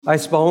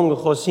Այս պահուն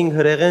խոսենք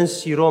հրեղեն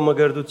սիրո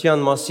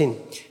մգրդության մասին,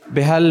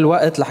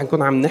 بهالوقت رح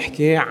نكون عم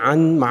نحكي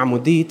عن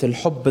معمودية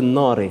الحب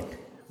الناري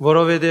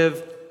որովհետև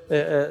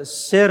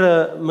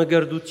սերը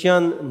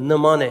մգրդության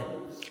նման է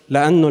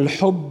لأنه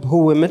الحب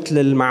هو مثل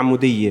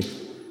المعمودية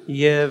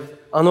եւ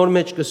անոր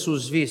մեջ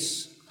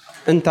կսուզվիս,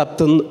 أنت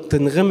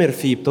بتنغمر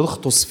فيه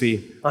بتغطس فيه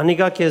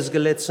անիկա քեզ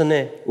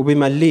գլեցնե,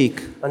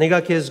 وبيمليك անիկա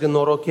քեզ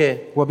գնորոքե,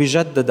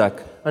 وبيجددك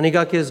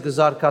անիկա քեզ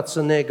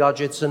գզարկացնե,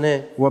 գաճեցնե,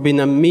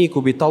 وبينميك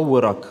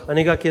وبيطورك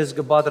անիկա քեզ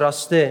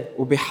կբادرաստե,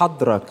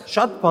 وبيحضرك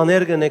շատ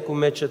բաներ կնեք ու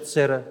մեջդ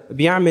սերը։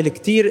 بيعمل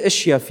كتير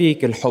اشياء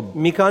فيك الحب.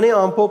 Մի քանի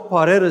ամփոփ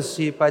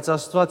բարերսի, բայց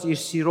Աստված իր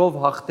սիրով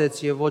հաղթեց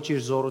եւ ոչ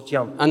իր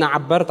զորությամբ։ أنا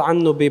عبرت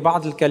عنه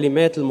ببعض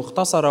الكلمات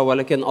المختصرة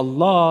ولكن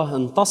الله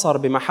انتصر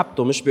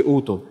بمحبته مش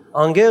بقوته.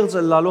 Անգեղծ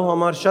լալու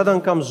համար շատ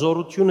անգամ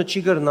զորությունը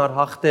չի գրնար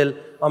հաղթել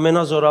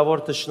ամենազորավոր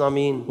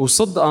տշնամին։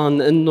 وصدقا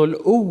انه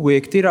القوة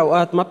كتير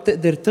اوقات ما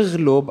بتقدر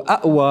تغلب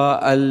اقوى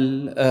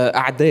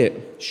الاعداء.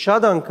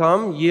 Շատ անգամ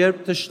երբ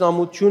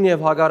տշնամություն եւ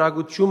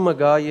հագարագություն մը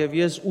գա եւ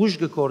ես ուժ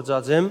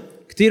կկործածեմ,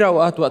 كتير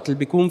اوقات وقت اللي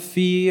بيكون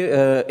في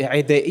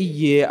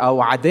عدائية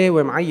او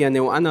عداوة معينة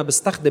وانا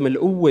بستخدم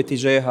القوة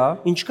تجاهها،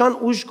 ինչքան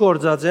ուժ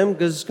կործածեմ,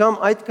 գզկամ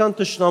այդքան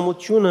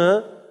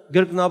տշնամությունը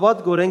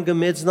գրկնաբադ գորեն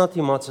գմեծնա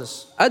թիմացս։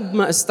 قد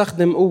ما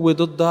استخدم قوة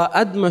ضدها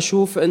قد ما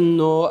اشوف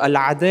انه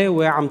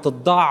العداوة عم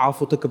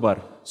تتضاعف وتكبر.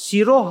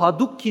 Սիրո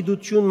հadouk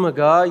գիտություն մը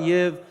գա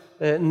եւ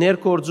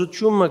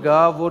ներկործություն մը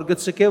գա, որ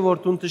գծկե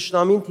որ տուն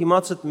տշնամին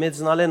թիմացդ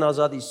մեծնալեն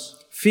ազատիս։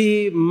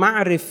 في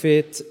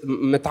معرفة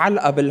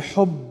متعلقة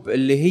بالحب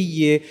اللي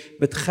هي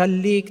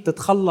بتخليك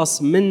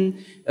تتخلص من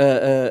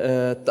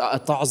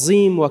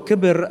تعظيم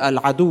وكبر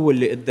العدو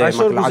اللي قدامك،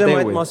 Այսօր ուզեմ այդ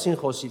العداوة. մասին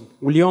խոսիլ։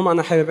 واليوم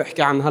أنا حابب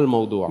أحكي عن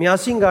هالموضوع.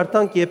 Միասին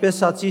գարտանք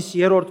Եփեսացիս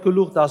 3-րդ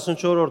գլուխ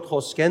 14-րդ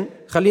խոսքեն։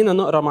 خلينا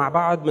نقرأ مع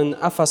بعض من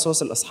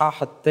أفسس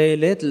الإصحاح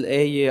الثالث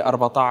الآية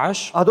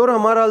 14. Ադոր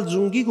համարալ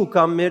ձունգի ու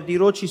կամ մեր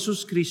Տիրոջ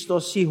Հիսուս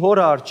Քրիստոսի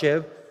հորը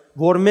արչև,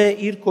 որ մե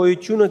իր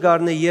կոյությունը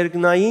գարնե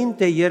երկնային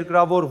թե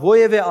երկրավոր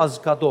ովևէ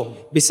ազգադող։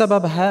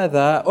 بسبب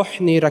هذا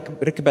أحني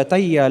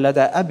ركبتي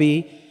لدى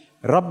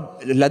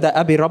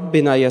أبي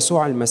ربنا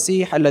يسوع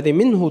المسيح الذي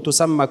منه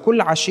تسمى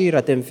كل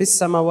عشيرة في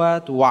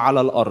السماوات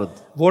وعلى الأرض،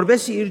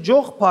 Որբեսի իր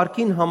ջող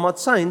парքին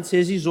համացայն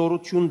ցեզի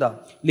զորություն դա,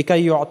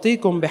 لكي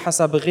يعطيكم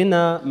بحسب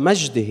غنى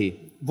مجده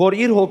որ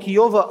իր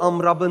հոգիով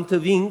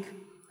ամրապնդվինք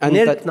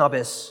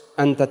ներքնաբես։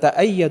 أن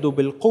تتأيدوا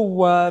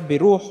بالقوة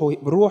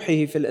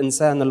بروحه في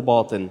الإنسان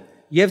الباطن.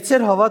 Եվ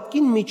ցեր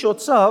հավատքին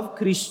միջոցով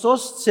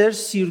Քրիստոս ցեր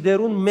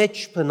սիրդերուն մեջ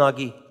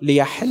բնագի։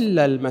 ليحل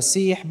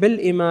المسيح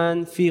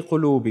بالإيمان في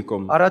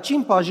قلوبكم.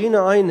 Առաջին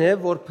բաժինը այն է,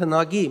 որ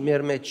բնագի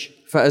մեր մեջ։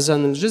 فإذا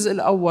الجزء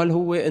الأول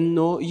هو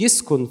إنه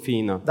يسكن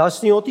فينا.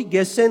 17-ի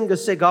գեսեն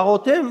գսե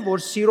գաղոթեմ, որ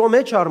սիրո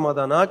մեջ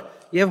արմադանակ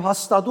եւ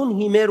հաստատուն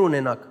հիմեր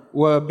ունենակ։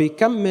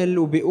 وبيكمل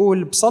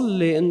وبيقول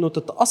بصلي إنه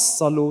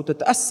تتأصلوا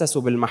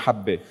وتتأسسوا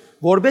بالمحبة.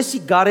 Որբեսի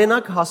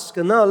գարենակ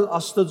հասկանալ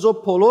Աստծո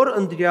բոլոր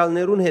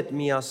ընտրյալներուն հետ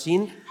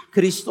միասին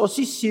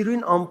Քրիստոսի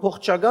սիրուն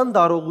ամբողջական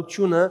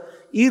դարողությունը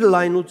իր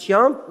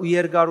լայնությամբ ու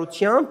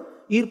երկարությամբ,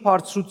 իր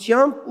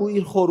բարձրությամբ ու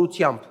իր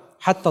խորությամբ։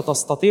 حتى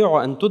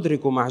تستطيعوا أن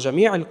تدركوا مع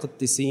جميع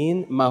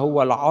القديسين ما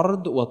هو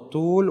العرض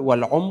والطول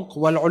والعمق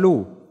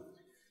والعلو.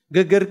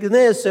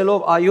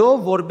 Գգրգնեսելով այո,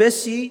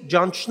 որբեսի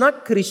ջանչնակ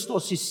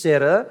Քրիստոսի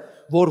սերը,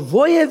 որ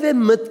ովևէ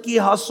մտքի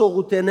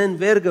հասողութենեն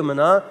վեր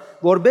կմնա,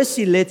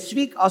 որբեսի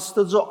լեցվիկ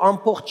Աստծո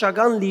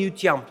ամբողջական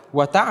լիությամբ։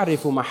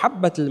 وتعرفوا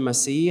محبة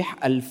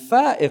المسيح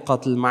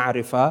الفائقة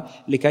المعرفة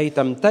لكي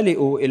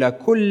تمتلئوا إلى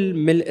كل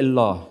ملء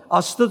الله.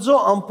 Աստծո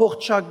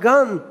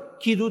ամբողջական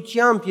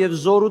գիտությամբ եւ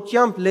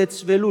զորությամբ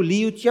լեցվելու,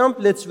 լիությամբ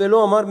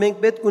լեցվելու համար մենք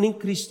պետք ունենք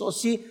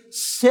Քրիստոսի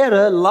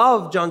սերը լավ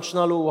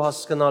ջանչնալու ու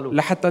հասկանալու։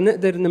 لحتى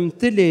نقدر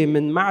نمتلي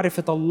من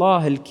معرفة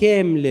الله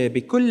الكاملة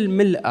بكل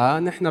ملئة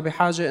نحن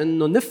بحاجة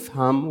إنه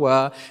نفهم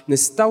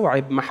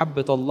ونستوعب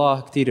محبة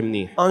الله كتير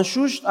منيح.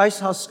 Անշուշտ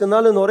այս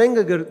հասկանալը նորեն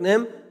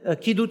կգրտնեմ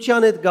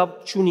գիտության հետ կապ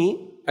չունի։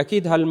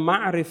 أكيد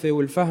هالمعرفة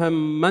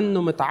والفهم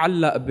منه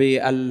متعلق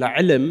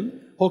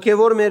بالعلم.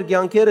 Հոգևոր մեր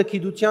ցանկերը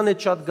գիտության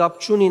հետ շատ կապ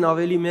չունին,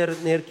 ավելի մեր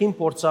ներքին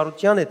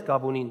փորձառության հետ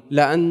կապ ունին։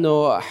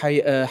 لأنه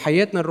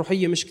حياتنا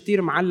الروحية مش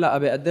كتير معلقة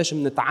بقديش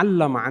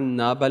منتعلم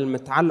عنها بل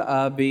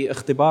متعلقة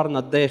باختبارنا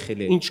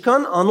الداخلي.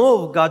 Ինչքան անով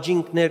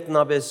գաջինք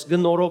ներքնաբես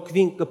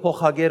գնորոքվինք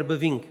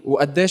կփոխագերբվինք։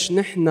 وقديش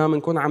نحن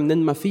منكون عم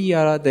ننمى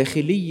فيها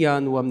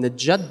داخليا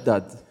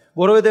ومنتجدد.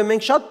 Որովհետև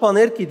մենք շատ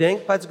բաներ գիտենք,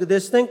 բայց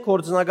կտեսնենք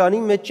կորձնականի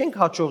մեջ չենք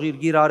հաջողիր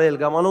գիրարել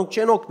կամ անոնք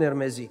չեն օգներ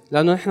մեզի։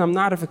 لأنه نحن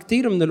بنعرف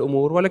كتير من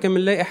الأمور ولكن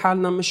بنلاقي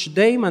حالنا مش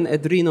دايما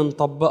قادرين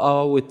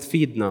نطبقها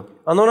وتفيدنا.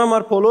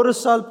 Անոնամար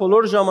բոլորսալ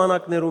բոլոր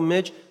ժամանակներում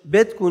մեջ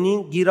պետք ունին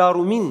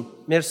գիրարումին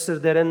մեր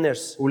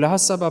սրդերեններս։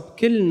 ولهالسبب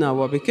كلنا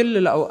وبكل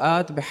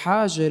الأوقات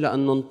بحاجة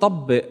لأنه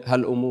نطبق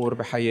هالأمور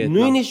بحياتنا.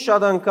 Նույնիսկ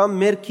շատ անգամ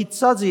մեր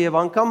քիծածը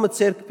եւ անգամ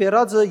մցերկ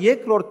փերածը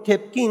երկրորդ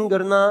թեփքին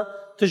գրնա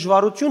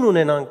դժվարություն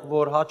ունենանք,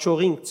 որ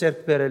հաջողինք ցերկ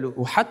բերելու։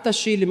 وحتى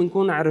الشيء اللي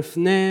بنكون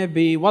عرفناه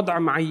بوضع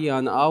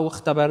معين أو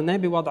اختبرناه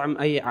بوضع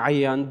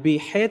معين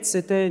بحادثة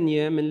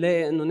تانية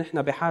منلاقي إنه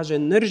نحن بحاجة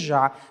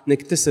نرجع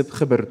نكتسب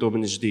خبرته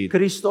من جديد.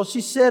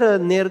 Քրիստոսի սերը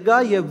ներկա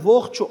եւ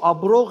ողջ ու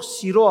ապրող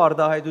սիրո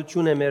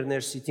արդահայտություն է մեր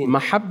ներսիտին։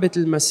 محبة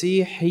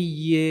المسيح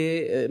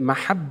هي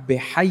محبة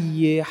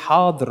حية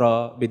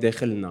حاضرة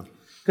بداخلنا.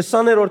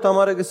 20-րդ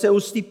համարը գսե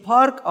ուստի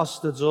փառք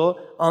Աստծո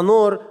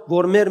անոր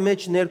որ մեր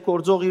մեջ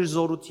ներկործող իր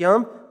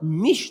զորությամբ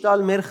միշտ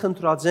ալ մեր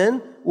խնդրածեն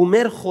ու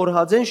մեր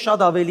խորհածեն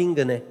շատ ավելին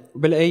գնե։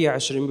 بالآية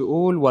 20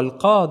 بيقول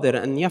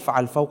والقادر أن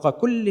يفعل فوق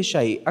كل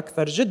شيء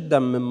أكثر جدا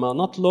مما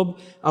نطلب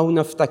أو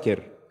نفتكر.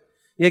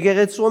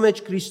 Եկեղեցու մեջ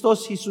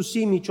Քրիստոս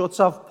Հիսուսի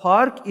միջոցով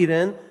փառք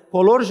իրեն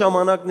բոլոր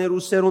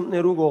ժամանակներու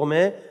սերունդներու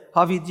կողմէ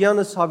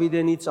հավիդյանս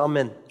հավիդենից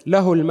ամեն։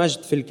 له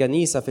المجد في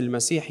الكنيسة في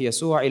المسيح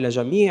يسوع إلى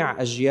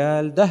جميع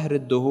أجيال دهر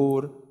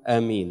الدهور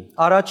آمين.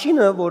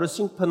 Առաջինը, որը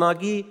ինք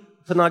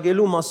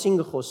փնագելու մասին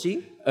գխոսի,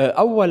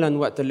 أولا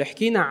وقت اللي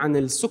حكينا عن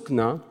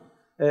السكنة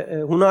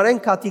հունարեն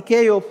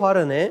կատիկեյո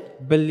բառն է,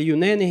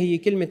 باليوناني هي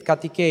كلمة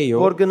كاتيكيو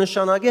որ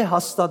կնշանակե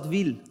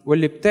հաստատվիլ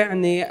واللي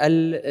بتعني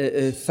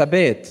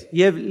الثبات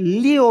եւ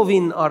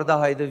լիովին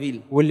արդահայտվիլ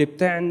واللي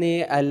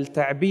بتعني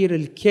التعبير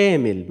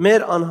الكامل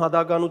մեր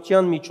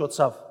անհատականության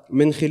միջոցով,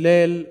 من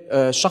خلال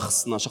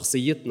شخصنا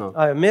شخصيتنا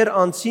մեր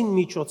անձին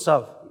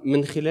միջոցով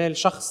من خلال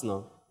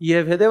شخصنا.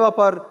 եւ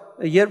հետեւաբար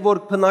երբ որ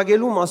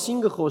փնագելու մասին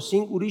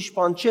գխոսենք, ուրիշ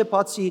բան չէ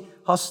բացի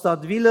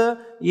հաստատվիլը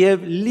եւ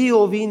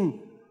լիովին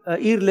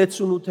իր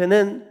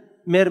լեցունութենեն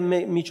մեր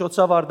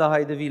միջոցով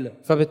արդահայտվիլը։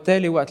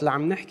 فبالتالي وقت اللي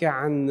عم نحكي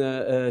عن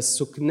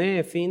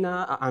السكنة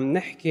فينا عم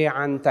نحكي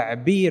عن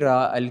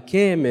تعبيرها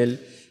الكامل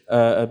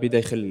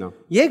بداخلنا.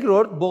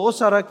 Երկրորդ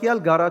Բողոս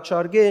Արաքյալ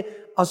գարաչարգե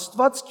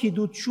Աստված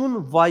գիտություն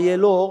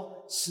վայելող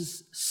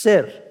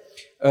սեր։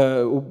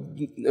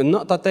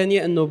 النقطة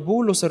الثانية أنه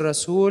بولس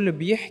الرسول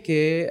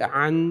بيحكي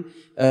عن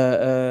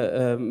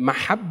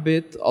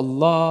محبة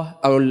الله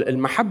أو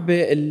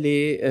المحبة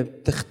اللي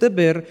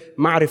بتختبر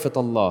معرفة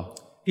الله.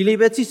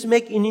 Ֆիլիպեցիս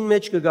 1:9-ին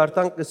մեջ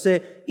կգարտանք կսե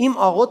իմ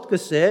աղոտ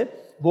կսե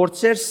որ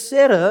ծեր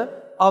սերը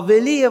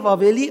ավելի եւ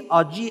ավելի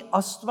աճի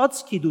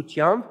Աստված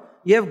գիտությամբ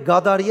եւ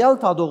գադարյալ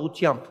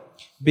թադողությամբ։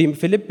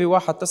 بفيليبي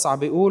 1:9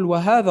 بيقول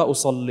وهذا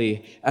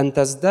أصليه أن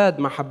تزداد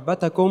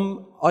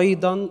محبتكم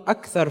أيضا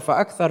أكثر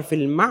فأكثر في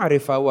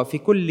المعرفة وفي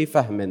كل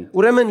فهم.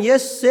 Ուրեմն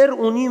ես սեր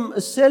ունիմ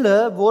սելը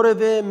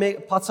որևէ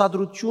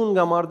բացատրություն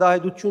կամ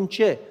արդահայտություն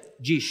չէ,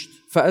 ճիշտ։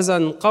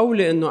 فإذا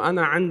قولي إنه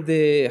أنا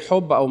عندي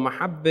حب أو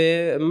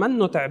محبة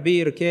منه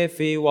تعبير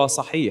كافي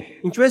وصحيح.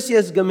 Ինչպես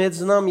ես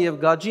գմեծնամ եւ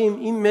գաջիմ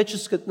իմ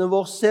մեջս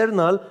գտնվող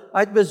սերնալ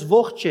այդպես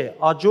ողջ է,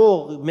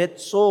 աջող,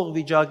 մեծող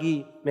վիճակի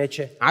մեջ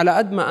է։ على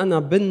قد ما أنا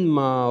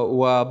بنما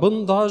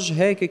وبنضج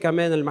هيك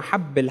كمان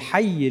المحبة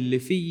الحية اللي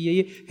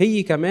فيي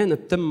هي كمان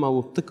بتنمى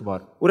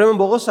وبتكبر. Ուրեմն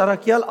Բողոս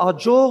Արաքյալ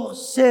աջող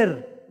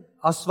սեր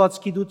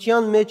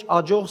Աստվածգիտության մեջ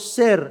աջող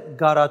սեր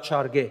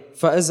գարաչարգե։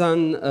 فإذا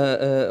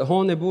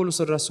هون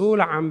بولس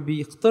الرسول عم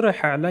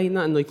بيقترح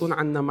علينا إنه يكون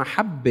عندنا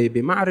محبة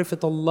بمعرفة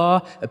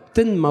الله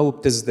بتنمى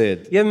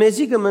وبتزداد. Եվ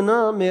մեզի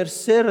կմնա մեր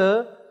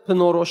սերը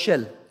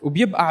բնորոշել։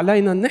 وبيبقى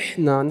علينا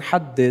نحن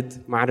نحدد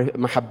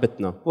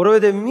محبتنا.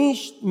 Որովհետև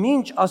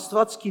մինչ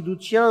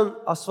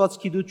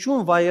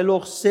Աստվածգիտություն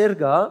վայելող սեր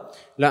կա,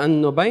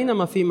 لأنه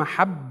بينما في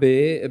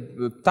محبة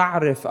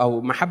بتعرف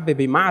أو محبة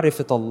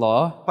بمعرفة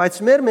الله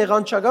բայց մեր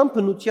մեղանչական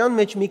բնության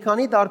մեջ մի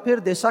քանի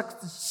տարբեր տեսակ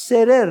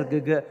սերեր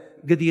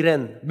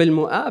գդիրեն։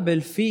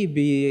 بالمقابل في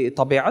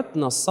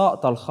بطبيعتنا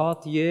الساقطة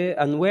الخاطية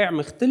أنواع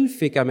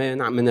مختلفة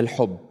كمان من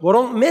الحب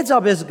Որոնք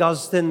մեծապես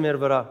գազդեն մեր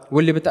վրա։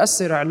 واللي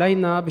بتأثر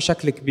علينا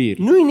بشكل كبير.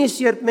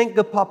 Նույնիսկ երբ մենք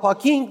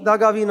կփափակենք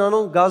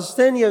դակավինանոն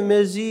գազդեն եւ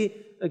մեզի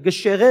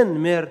գշեղեն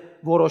մեր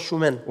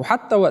որոշումեն։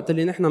 وحتى وقت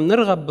اللي نحن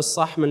بنرغب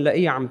بالصح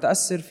بنلاقيها عم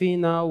تأثر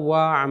فينا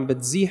وعم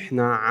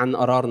بتزيحنا عن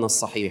قرارنا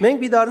الصحيح. Մենք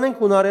բիդարնենք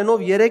հունարենով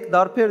 3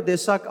 տարբեր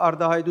տեսակ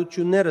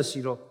արդահայտությունները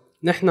սիրո։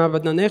 نحن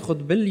بدنا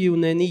ناخد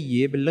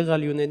باليونانية باللغة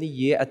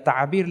اليونانية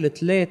التعابير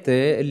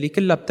الثلاثة اللي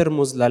كلها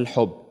بترمز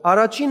للحب.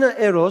 Առաջինը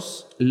էրոս,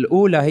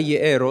 الأولى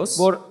هي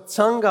إيروس որ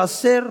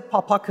ցանկասեր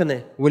փափակն է։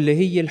 واللي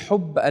هي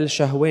الحب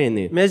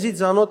الشهواني Մեզի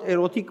ցանոթ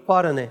էրոտիկ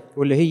բառն է։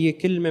 واللي هي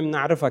كلمة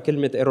بنعرفها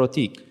كلمة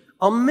إيروتيك.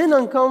 Ամեն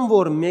անգամ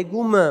որ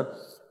մեգումը,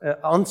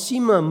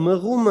 անցիմը,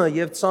 մղումը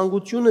եւ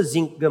ցանկությունը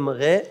զինք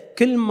գմղե,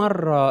 كل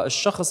مرة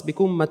الشخص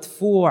بيكون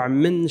مدفوع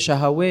من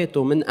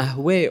شهواته من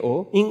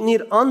أهوائه ինքն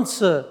իր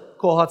անձը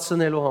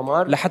կոհացնելու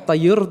համար, لحتى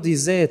يرضي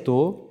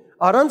ذاته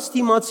առանց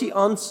դիմացի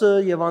անձը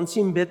եւ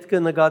անձին պետք է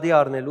նկատի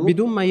առնելու,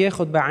 بدون ما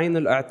ياخد بعين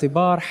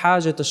الاعتبار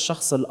حاجة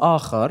الشخص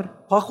الآخر.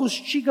 փախուս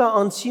չի գա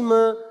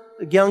անձիմը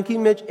ցանկի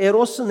մեջ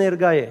էրոսը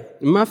ներկա է։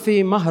 ما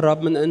في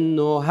مهرب من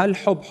انه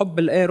هالحب حب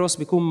الايروس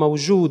بيكون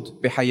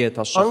موجود بحياة Անկախ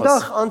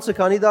هالشخص. անձը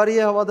քանի տարի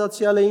է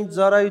հավատացյալ է, ինչ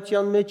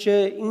ծառայության մեջ է,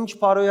 ինչ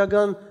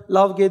բարոյական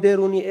լավ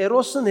գեդեր ունի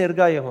էրոսը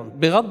ներկա է հոն։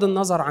 بغض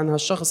النظر عن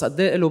هالشخص قد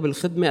ايه له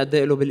بالخدمه قد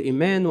ايه له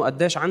بالايمان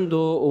وقديش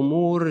عنده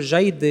امور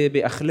جيده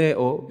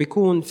باخلاقه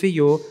بيكون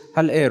فيه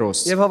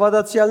هالايروس. Եվ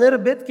հավատացյալները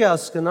պետք է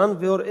հասկանան,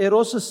 որ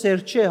էրոսը սեր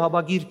չէ,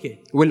 հավագիրք է։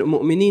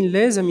 والمؤمنين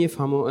لازم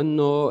يفهموا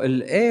انه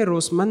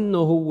الايروس منه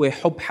هو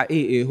حب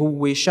حقيقي،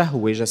 هو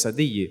شهوه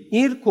جسديه.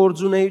 Իր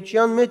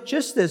կորձունեության մեջ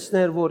չես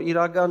տեսներ, որ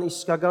իրական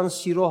իսկական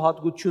սիրո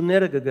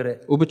հատկությունները կգրե։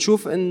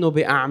 وبتشوف انه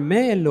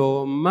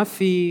باعماله ما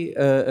في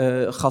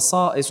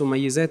خصائص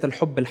وميزات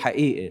الحب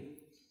الحقيقي.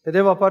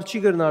 Հետևաբար չի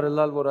գրնարել,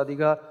 որ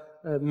ադիգա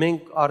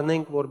մենք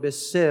առնենք որպես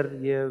սեր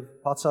եւ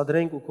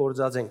բացադրենք ու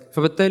կորձածենք։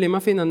 فبالتالي ما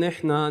فينا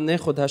نحن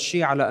ناخذ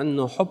هالشيء على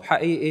انه حب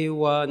حقيقي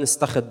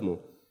ونستخدمه.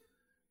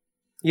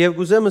 Եվ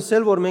գուզեմ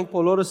ասել, որ մենք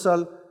բոլորս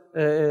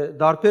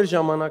դարբեր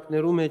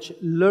ժամանակներում մեջ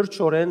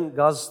լրջորեն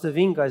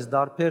գազստվինք այս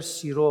դարբեր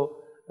սիրո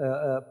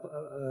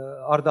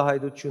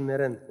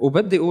արտահայտություններեն։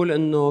 وبدي اقول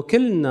انه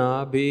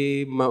كلنا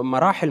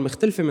بمراحل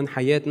مختلفه من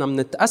حياتنا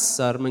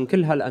بنتاثر من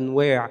كل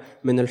هالانواع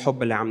من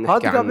الحب اللي عم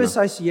نحكي عنه. Հատկապես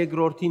այս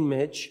երկրորդին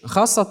մեջ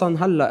خاصه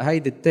هلا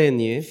هيدي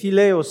الثانيه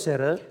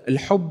ֆիլեոսերը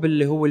الحب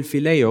اللي هو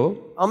الفيليو.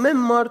 ամեն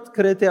մարդ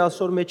քրեթե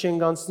ասոր մեջ են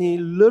գանցնի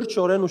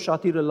լրջորեն ու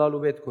շատիրը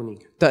լալու պետք ունի։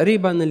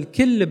 تقريبا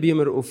الكل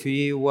بيمرقوا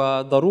فيه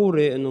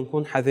وضروري انه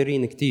نكون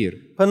حذرين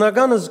كثير.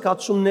 Բնական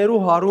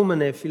զգացումներու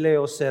հարումն է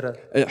ֆիլեոսերը։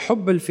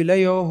 حب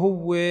الفيليو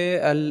هو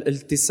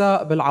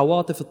الالتساء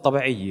بالعواطف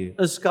الطبيعيه.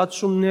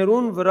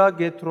 Զգացումներուն վրա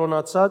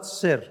գետրոնացած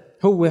սեր։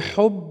 هو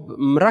حب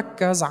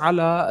مركز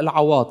على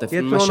العواطف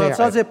المشاعر.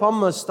 Գետրոնացած է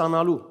բամը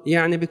ստանալու։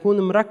 يعني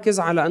بيكون مركز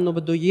على انه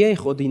بده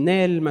ياخذ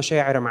ينال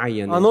مشاعر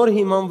معينه. Անոր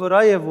հիման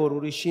վրա է որ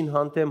ուրիշին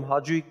հանդեմ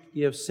հաճույք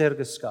եւ սեր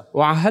կսկա։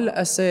 وعلى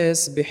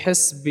هالاساس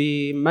بحس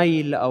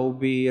بميل او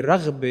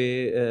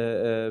برغبه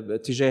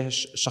تجاه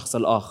الشخص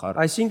الاخر.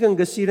 Այսինքն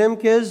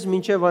գսիրեմ քեզ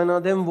մինչեւ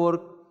այնադեմ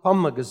որ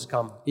բամը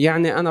կզկամ։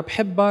 يعني انا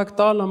بحبك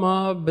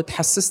طالما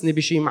بتحسسني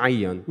بشيء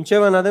معين،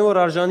 Մինչեւ այնադեմ որ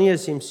արժանի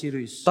ես իմ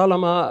սիրույս։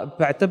 طالما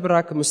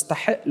بعتبرك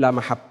مستحق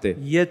لمحبتي.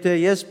 Եթե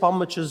ես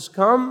բամը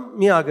չզկամ,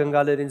 մի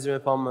ակնկալեր ինձ մե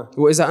բամը։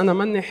 واذا انا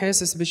ماني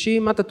حاسس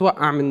بشيء ما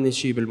تتوقع مني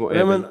شيء بالمقابل.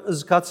 Ուրեմն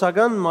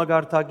զգացական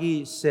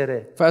մագարտակի սեր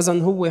է։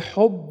 فاذا هو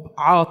حب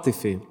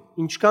عاطفي.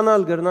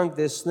 Ինչքանալ գրնանք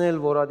տեսնել,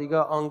 որ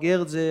ադիգա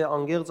անգեղծ է,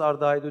 անգեղծ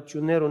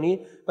արտահայտություններ ունի,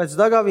 բայց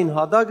դա գավին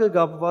հադագը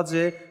կապված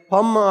է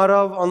բամը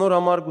արավ անոր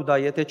համար գուտա,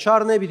 եթե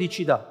չառնե պիտի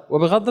չի դա։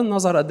 وبغض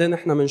النظر قد ايه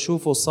نحن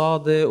بنشوفه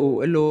صادق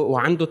وله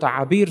وعنده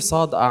تعابير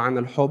صادقه عن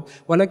الحب،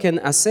 ولكن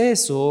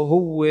اساسه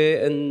هو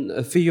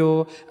ان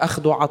فيه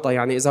اخذ وعطاء،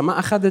 يعني اذا ما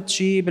اخذت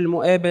شيء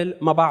بالمقابل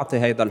ما بعطي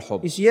هيدا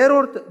الحب. Իսկ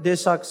երրորդ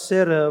դեսակ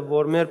սերը,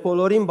 որ մեր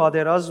բոլորին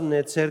բادرազմն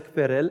է ցերկ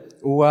բերել,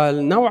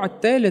 والنوع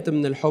الثالث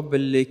من الحب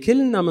اللي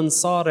كلنا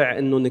منصارع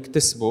انه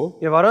نكتسبه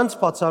եւ առանց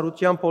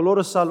բացառության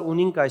բոլորս ալ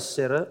ունենք այս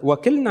սերը,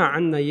 وكلنا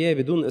عنا اياه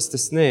بدون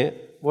استثناء،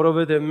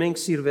 որովհետեւ մենք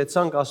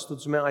սիրվեցանք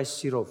Աստծո այս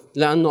սիրով։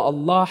 لانه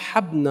الله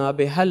حبنا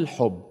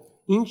بهالحب.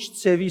 Ինչ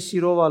ծևի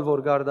սիրով ալ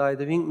որ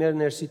գարդայդվինք մեր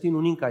ներսիտին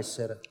ունենք այս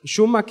սերը։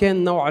 شو ما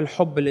كان نوع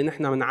الحب اللي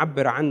نحن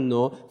بنعبر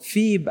عنه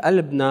في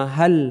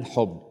بقلبنا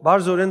هالحب.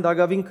 Բարձորեն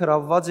դակավին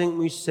կրավված ենք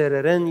մյուս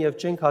սերերեն եւ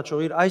չենք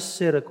հաջողիր այս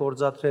սերը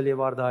կորցածել եւ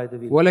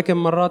արդահայտվել։ ولكن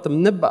مرات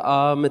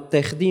بنبقى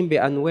متاخدين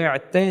بانواع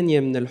الثانيه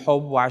من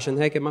الحب، وعشان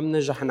هيك ما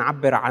بننجح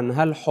نعبر عن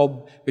هالحب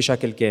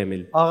بشكل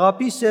كامل.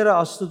 Աղապի սերը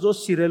Աստծո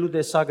սիրելու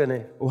տեսակն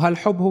է։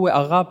 وهالحب هو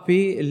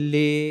اغابي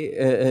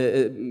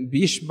اللي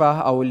بيشبه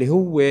او اللي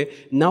هو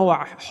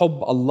نوع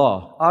حب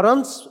الله.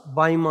 Առանց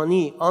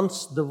պայմանի անց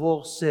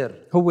դվող սեր։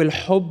 هو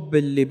الحب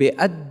اللي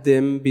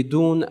بيقدم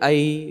بدون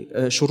اي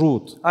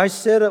شروط. Այս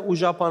սերը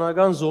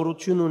ուժապանական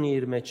զորություն ունի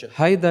իր մեջ։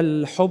 هيدا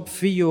الحب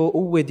فيه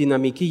قوه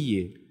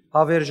ديناميكيه،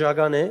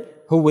 Հավերժական է,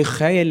 هو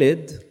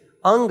خالد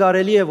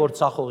անկարելի է որ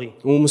ցախողի։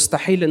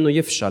 ومستحيل انه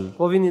يفشل.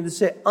 Ովին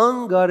դեսե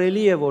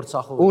անկարելի է որ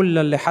ցախողի։ قول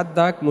للي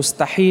حدك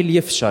مستحيل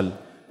يفشل.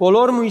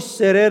 Բոլոր մյուս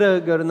սերերը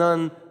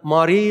գրնան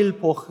մարիլ,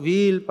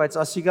 փոխվիլ, բայց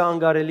ասիգա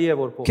անկարելի է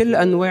որ փոխվի։ كل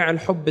انواع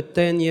الحب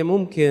الثانيه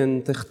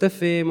ممكن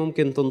تختفي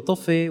ممكن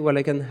تنطفي،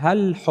 ولكن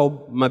هالحب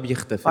ما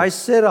بيختفي. Այս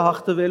սերը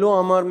հաղթվելու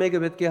համար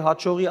մեկը պետք է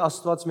հաջողի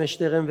Աստված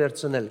մեջտեղեն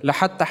վերցնել։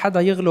 لحتى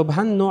حدا يغلب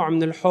هالنوع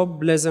من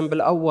الحب لازم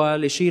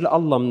بالاول يشيل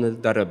الله من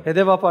الدرب.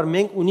 Հետևաբար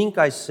մենք ունենք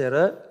այս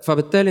սերը,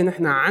 فبالتالي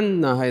نحن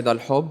عنا هيدا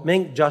الحب،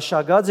 մենք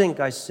ջաշագած ենք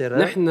այս սերը,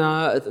 نحن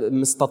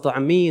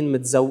مستطعمين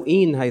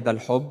متزوقين هيدا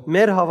الحب.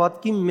 մեր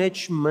հավատքի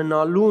մեջ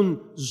մնալուն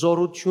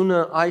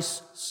զորությունը այս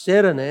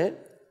սերն է,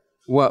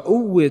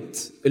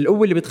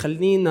 القوة اللي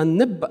بتخلينا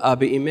نبقى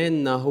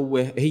بإيماننا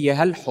هي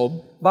هالحب.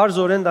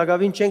 բարձորեն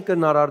դակավին չենք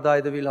կնար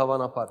արդայդվել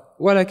հավանաբար,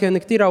 ولكن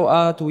كتير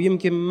أوقات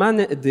ويمكن ما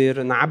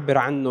نقدر نعبر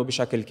عنه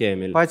بشكل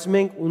كامل، բայց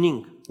մենք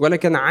ունենք։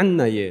 ولكن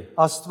عنا إياه.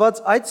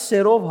 Աստված այդ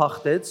սերով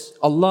հաղթեց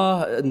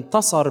الله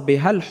انتصر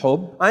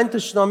بهالحب. այն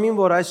ճշնամին,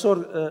 որ այսօր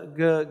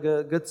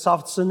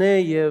գծավցնե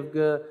եւ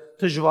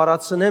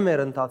դժվարացնե մեր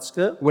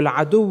ընթացքը,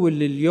 والعدو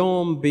اللي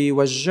اليوم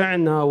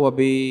بيوجعنا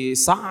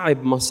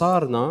وبيصعب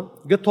مسارنا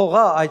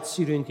գթողա այդ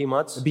սիրուն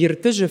դիմաց։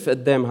 بيرتجف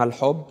قدام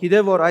هالحب،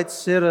 Գիտե որ այդ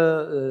սերը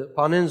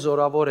բանեն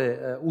զորավոր է,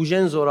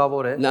 ուժեն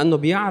զորավոր է, لأنه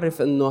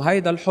بيعرف إنه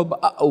هيدا الحب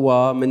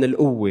أقوى من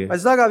القوة،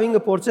 բայց դա գավին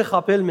կփորձի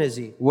խապել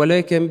մեզի։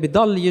 ولكن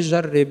بضل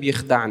يجرب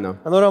يخدعنا.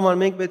 Անորոման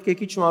մենք պետք է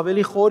քիչ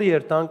ավելի խոր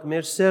երթանք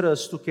մեր սերը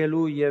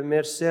ստուգելու եւ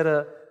մեր սերը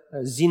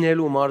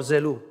զինելու,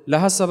 մարզելու։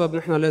 لهالسبب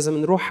نحن لازم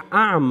نروح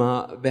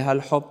أعمق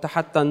بهالحب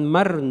حتى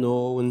نمرنه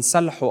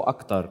ونسلحه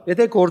أكتر.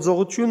 Եթե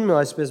գործողությունն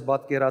այսպես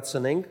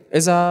պատկերացնենք,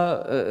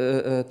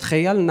 إذا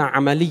تخيلنا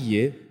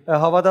عملية،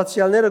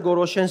 հավատացյալները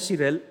գորոշեն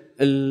սիրել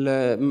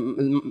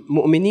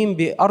المؤمنين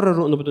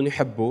بيقرروا إنه بدهم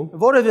يحبوا،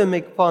 որևէ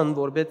մեկ բան,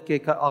 որ պետք է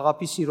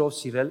աղապի սիրով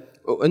սիրել,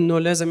 وإنه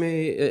لازم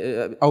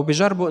أو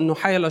بيجربوا إنه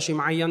حيلا شيء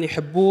معين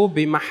يحبوه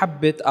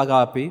بمحبة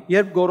أغابي.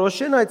 երբ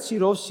գորոշեն այդ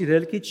սիրով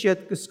սիրել, քիչ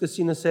հետ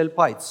կսկսի նսել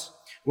փայծ։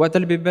 وقت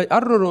اللي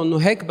بيقرروا إنه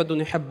هيك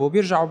بدهم يحبوا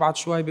بيرجعوا بعد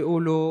شوي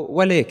بيقولوا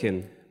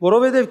ولكن،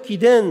 Որովհետև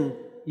գիտեն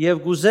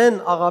եւ գուզեն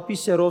աղապի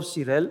սերով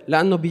սիրել,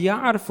 لأنه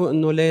بيعرفوا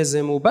إنه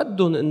لازم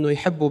وبدهم إنه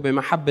يحبوا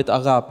بمحبة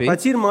أغابي.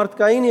 բայց իր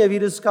մարդկային եւ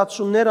իր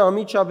զգացումները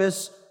ամիջապես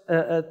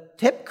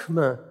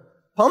թեփքը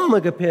փամը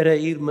գբերը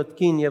իր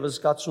մտքին եւ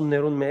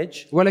զգացումներուն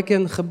մեջ,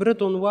 ولكن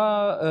خبرتهم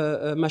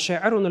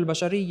ومشاعرهم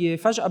البشرية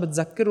فجأة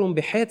بتذكرهم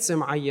بحادثة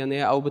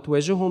معينة أو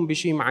بتواجههم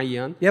بشيء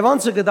معين եւ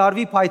անցը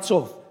գդարվի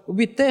փայծով։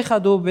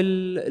 وبيتاخدوا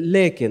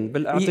باللكن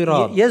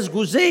بالاعتراض. Ես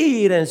գուզեի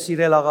իրեն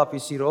սիրել աղապի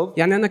սիրով,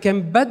 يعني أنا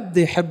كان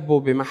بدي حبه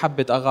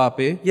بمحبة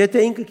أغابي եթե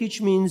ինքը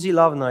քիչ մի ինձի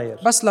լավ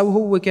նայեր։ بس لو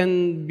هو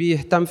كان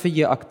بيهتم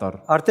فيي أكتر.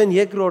 Արդեն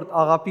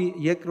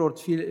երկրորդ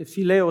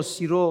ֆիլեո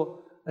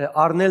սիրո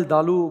արնել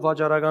դալու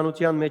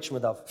վաճառականության մեջ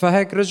մտավ։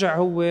 فهيك رجع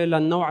هو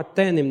للنوع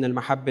الثاني من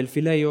المحبة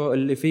الفيليو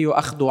اللي فيه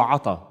أخذ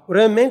وعطا.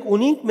 Ուրեմն մենք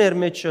ունենք մեր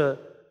մեջ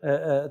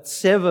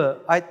ծևը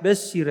այդպես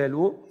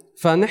սիրելու,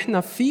 فنحن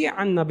في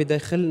عنا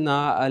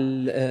بداخلنا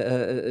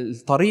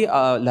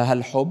الطريقة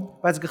لهالحب،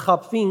 բայց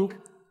գխապվինք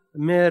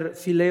մեր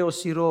ֆիլեո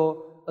սիրո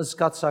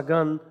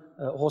զգացական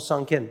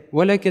հոսանքեն։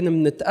 ولكن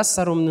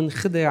منتأثر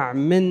ومنخدع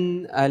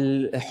من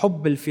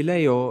الحب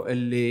الفيليو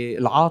اللي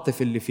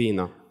العاطفي اللي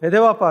فينا.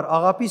 Հետևաբար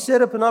աղապի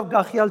սերը բնավ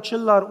գախյալ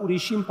չլար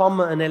ուրիշին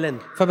բամը ընելեն։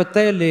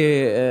 فبالتالي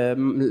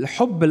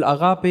الحب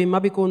الأغابي ما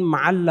بيكون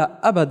معلق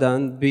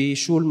أبدا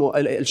بشو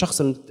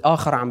الشخص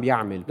الآخر عم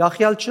بيعمل،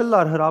 Գախյալ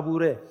չլար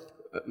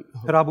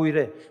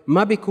հրաբույրե,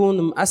 ما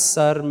بيكون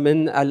مأثر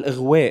من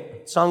الإغواء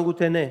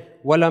ցանկութենե,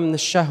 ولا من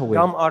الشهوة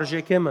կամ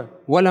արժեքեմը։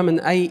 ولا من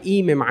أي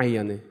قيمة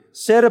معينة.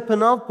 Սերը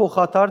բնավ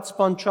փոխադարձ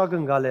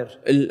բանջագնգալեր։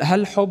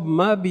 هالحب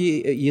ما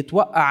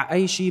بيتوقع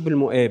أي شيء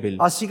بالمقابل،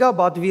 Ասիգա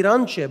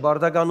բադվիրան չէ,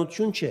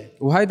 բարդականություն չէ։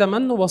 وهيدا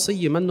منه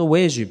وصية منه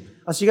واجب.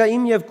 Ասիգա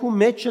իմ եւ քու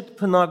մեջդ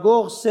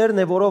բնագող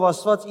սերն է, որով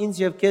Աստված ինձ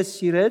եւ քեզ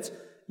սիրեց,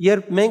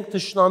 երբ մենք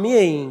թշնամի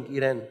էինք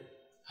իրեն։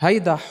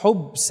 هيدا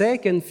حب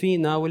ساكن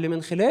فينا واللي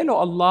من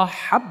خلاله الله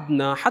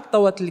حبنا حتى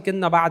وقت اللي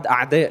كنا بعد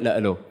أعداء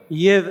لإله.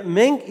 Եվ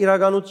մենք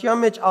իրականության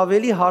մեջ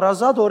ավելի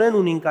հարազատորեն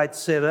ունենք այդ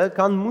սերը,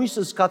 քան մույս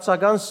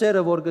սկացական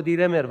սերը, որ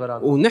գդիրե մեր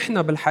վրան։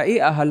 ونحن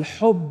بالحقيقة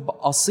هالحب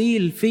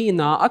أصيل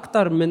فينا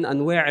أكثر من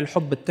أنواع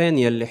الحب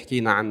الثانية اللي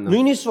حكينا عنها.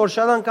 Նույնիսկ որ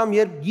շատ անգամ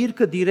երբ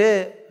գիրքը դիրե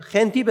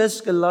խենթի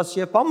պես կլաս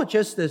եւ բամը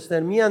չես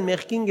տեսներ, միան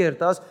մեղքին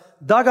գերտաս,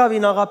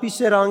 դագավին աղապի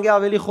սերը անգե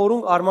ավելի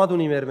խորուն արմատ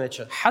ունի մեր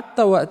մեջը։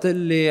 حتى وقت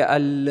اللي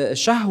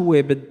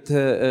الشهوة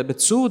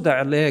بتسود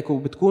عليك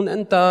وبتكون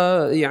أنت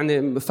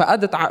يعني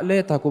فقدت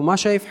عقلاتك وما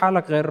شايف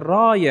حالك غير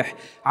رايح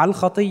على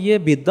الخطية،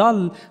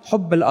 بيضل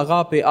حب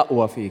الأغابي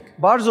أقوى فيك.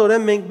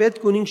 Բարձորեն մենք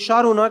պետք ունենք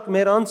շարունակ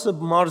մեր անձը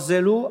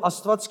մարզելու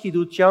Աստված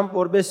գիտությամբ,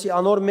 որբեսի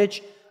անոր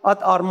մեջ այդ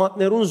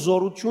արմատներուն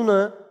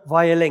զորությունը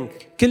վայելենք։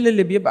 كل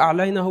اللي بيبقى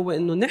علينا هو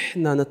إنه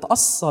نحن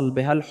نتأصل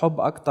بهالحب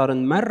أكتر،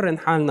 نمرن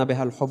حالنا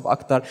بهالحب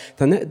أكتر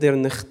تنقدر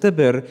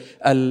نختبر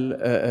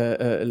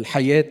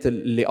الحياة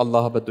اللي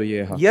الله بده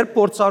إياها. Երբ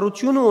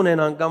փորձառություն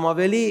ունենանք կամ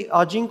ավելի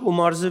աջինք ու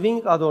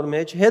մարզվինք ադոր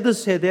մեջ, հետս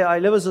հետե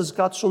այլևս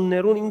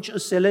զգացումներուն ինչ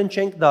ըսել են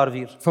չենք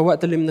դարվիր։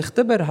 فوقت اللي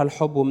بنختبر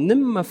هالحب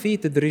وبننمى فيه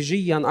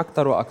تدريجيا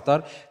أكتر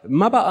وأكتر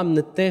ما بقى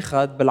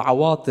منتاخد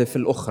بالعواطف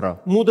الأخرى.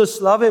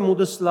 Մուդսլավ է,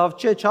 մուդսլավ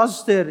չէ,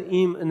 չաստեր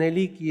իմ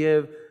նելիք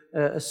եւ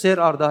սեր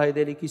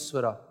արդահայտելիքիս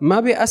վրա։ ما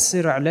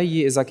بيأثر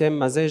علي إذا كان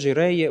مزاجي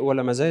رايق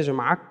ولا مزاجي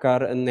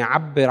معكر إني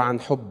أعبر عن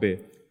حبي.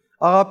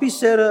 Աղապի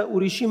սերը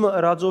ուրիշի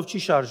մռածով չի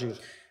շարժիր։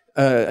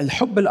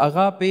 الحب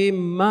الأغابي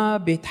ما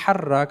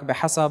بيتحرك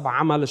بحسب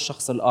عمل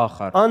الشخص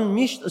الآخر، Ան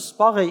միշտ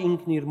սպաղ է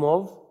ինքն իր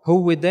մով,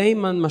 هو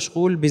دايما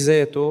مشغول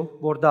بذاته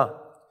որ դա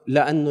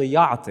لأنه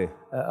يعطي،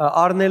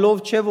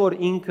 առնելով չէ որ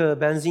ինքը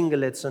բենզին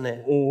գլեցնե։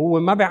 وهو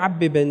ما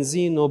بيعبي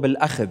بنزينه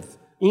بالأخذ،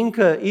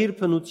 Ինքը իր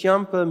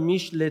փնությամբ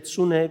միշտ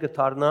լեցուն է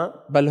գթարնա,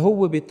 بل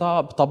هو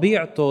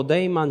بطبيعته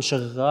دايما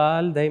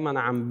شغال، دايما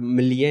عم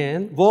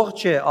مليان،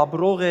 ողջ է,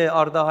 ապրող է,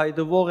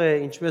 արդահայտվող է,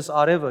 ինչպես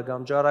արևը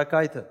կամ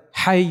ջարակայթը։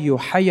 حي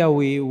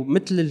وحيوي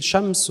ومثل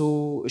الشمس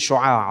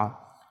وشعاعة.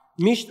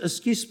 Միշտ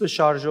սկիզբը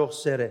շարժող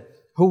սեր է։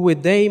 هو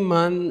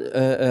دايما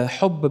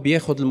حب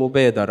بياخد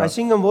المبادرة.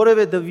 Այսինքն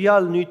որևէ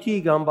դվյալ նյութի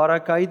կամ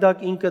բարակայի դակ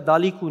ինքը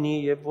դալիք ունի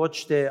եւ ոչ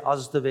թե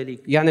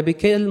ազդվելիք։ يعني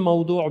بكل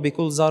موضوع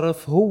بكل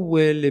ظرف هو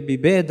اللي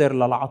بيبادر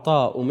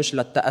للعطاء ومش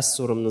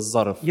للتأثر من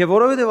الظرف. Եվ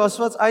որովհետեւ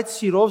Աստված այդ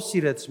սիրով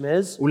սիրեց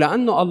մեզ,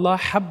 ولأنه الله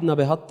حبنا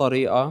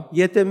بهالطريقة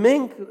եթե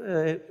մենք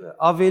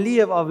ավելի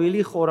եւ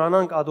ավելի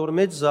խորանանք ադոր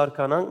մեջ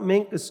զարկանանք,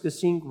 մենք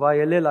կսկսենք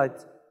վայելել այդ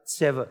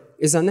ցևը։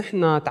 إذا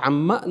نحن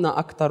تعمقنا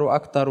أكثر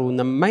وأكثر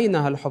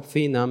ونمينا هالحب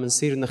فينا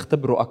منصير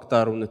نختبره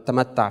أكثر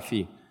ونتمتع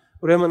فيه.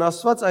 Ուրեմն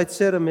Աստված այդ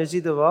սերը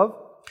մեզի տվավ,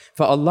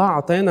 فالله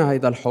عطينا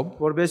هيدا الحب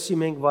որովհետեւ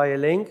մենք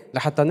վայելենք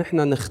لحتى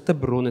نحن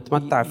نختبره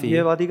ونتمتع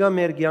فيه եւ ադիգա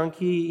մեր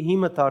կյանքի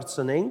հիմը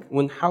դարձնենք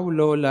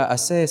ونحوله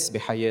لأساس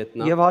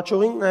بحياتنا եւ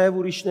հաջողենք նաեւ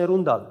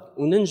ուրիշներուն տալ։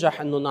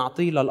 وننجح إنه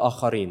نعطيه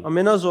للآخرين.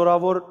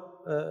 Ամենազորավոր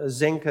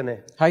զենքն է։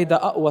 هيدا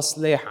أقوى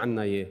سلاح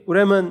عنا إياه.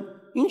 Ուրեմն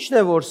ինչն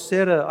է որ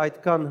սերը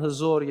այդքան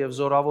հզոր եւ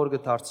զորավոր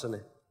կդարձնի։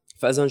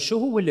 فإذا شو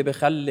هو اللي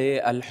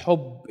بخلي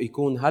الحب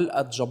يكون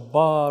هالقد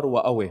جبار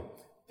وقوي؟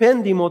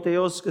 Պեն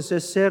Դիմոթեոս կսե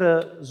սերը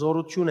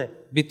զորություն է,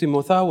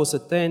 بتيموثاوس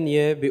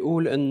الثانية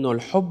بيقول إنه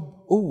الحب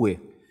قوة.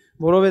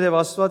 որովհետեւ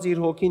Աստված իր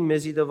հոգին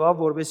մեզի տվավ,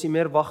 որովհետեւ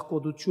մեր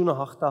վախկոդությունը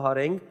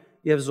հաղթահարենք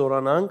եւ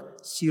զորանանք,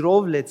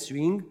 սիրով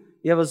լեցվենք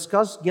եւ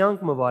զգաս կյանք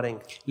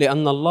մվարենք։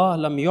 لأن الله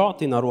لم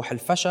يعطينا روح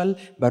الفشل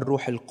بل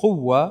روح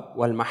القوة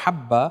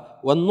والمحبة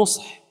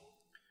والنصح.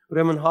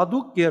 Ուրեմն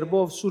հadouk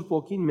գերբով Սուրբ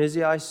ոգին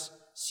մեզի այս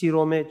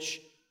սիրո մեջ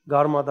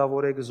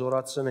գարմադավորե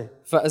կզորացնե։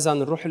 فإذا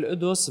الروح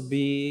القدس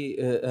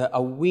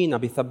بيقوينا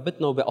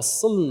بيثبتنا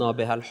وبيأصلنا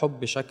بهالحب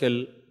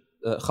بشكل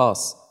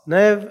خاص.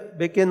 Նաեւ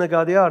բեկե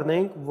նկատի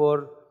առնենք, որ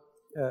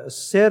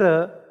սերը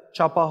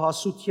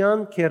չափահասության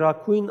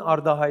քերակույն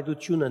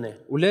արդահայտությունն է։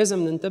 ولازم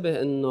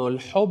ننتبه إنه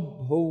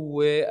الحب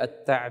هو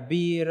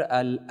التعبير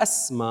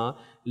الأسمى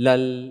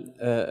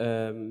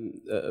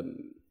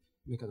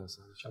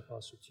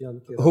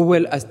هو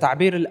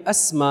التعبير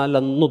الأسمى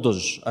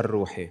للنضج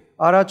الروحي.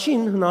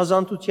 Առաջին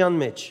հնազանդության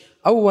մեջ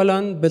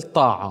أولاً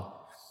بالطاعة.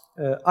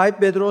 Այդ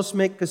Պետրոս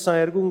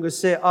 1:22-ն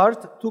գսե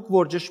արդ դուք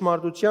որ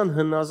ճշմարտության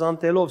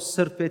հնազանդելով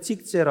սրբեցիք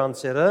ձեր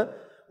անձերը,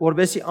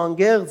 որբեսի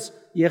անգեղծ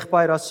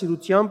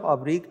եղբայրասիրությամբ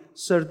ապրիք,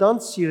 սրտանց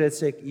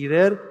սիրեցեք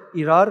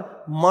իրար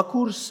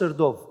մաքուր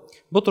սրտով։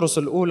 بطرس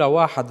الأولى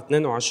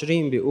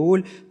 1:22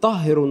 بيقول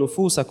طهروا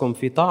نفوسكم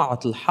في طاعة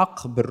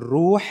الحق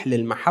بالروح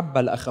للمحبة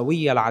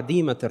الأخوية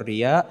العديمة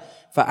الرياء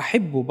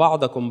فأحبوا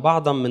بعضكم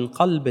بعضا من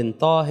قلب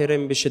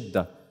طاهر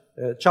بشدة.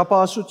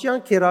 Չափահասության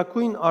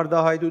քերակույն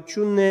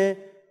արդահայտությունն է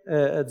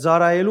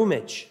ծառայելու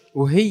մեջ։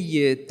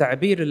 وهي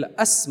التعبير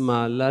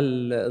الأسمى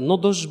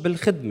للنضج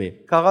بالخدمة.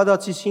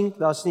 Քաղաքացի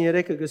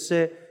 5:13-ը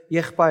գսե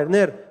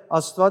եղբայրներ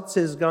Աստված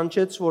ցեզ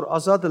գանչեց որ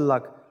ազատ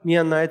լակ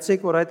միան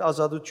նայեցեք որ այդ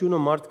ազատությունը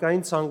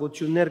մարդկային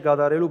ցանկություններ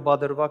գադարելու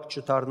բادرվակ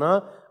չդառնա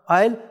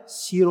այլ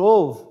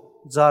սիրով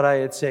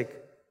ծառայեցեք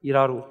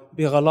իրարու։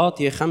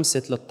 بغلاطية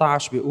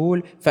 5:13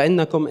 بيقول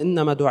فإنكم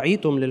إنما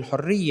دعيتم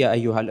للحرية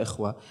أيها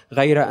الإخوة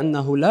غير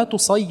أنه لا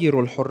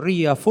تصيروا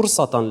الحرية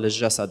فرصة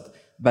للجسد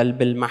بل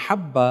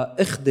بالمحبة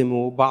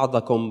اخدموا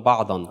بعضكم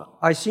بعضا.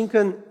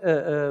 Այսինքն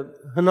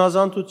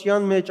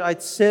հնազանդության մեջ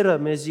այդ սերը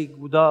մեզի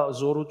գուտա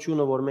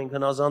զորությունը որ մենք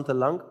հնազանդը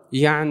լանք։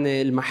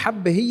 يعني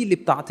المحبة هي اللي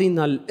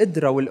بتعطينا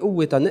القدرة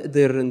والقوة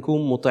تنقدر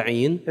نكون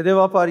مطيعين.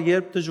 Հետևաբար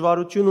երբ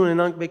դժվարություն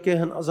ունենանք պետք է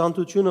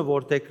հնազանդությունը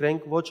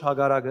որտեքրենք ոչ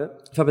հագարակը։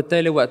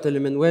 فبالتالي وقت اللي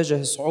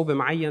منواجه صعوبة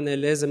معينة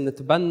لازم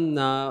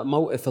نتبنى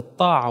موقف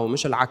الطاعة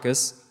ومش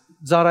العكس.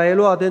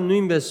 Ծառայելու ադեն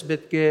նույնպես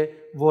պետք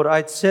է որ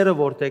այդ սերը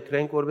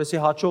որտեքրենք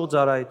որովհետեւ հաջող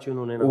ծառայություն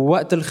ունենանք։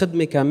 ووقت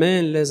الخدمة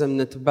كمان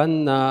لازم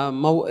نتبنى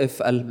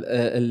موقف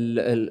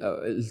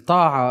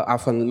الطاعة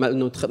عفوا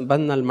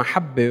نتبنى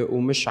المحبة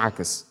ومش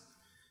عكس.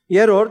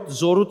 Երրորդ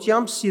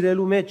զորությամբ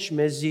սիրելու մեջ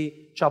մեզի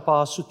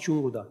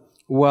չափահասություն կուտա։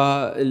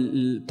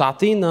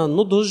 وتعطينا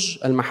نضج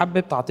المحبة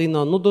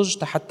بتعطينا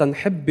نضج حتى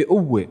نحب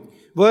بقوة.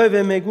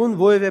 Որևէ մեկուն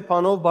որևէ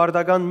բանով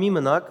բարդական մի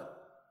մնաք։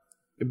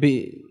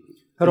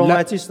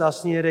 Հռոմեացիս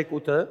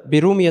 13:8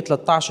 برومية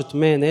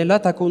 13:8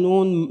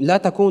 لا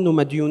تكونوا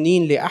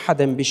مديونين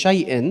لأحد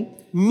بشيء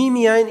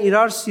միմիայն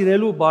իրար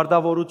սիրելու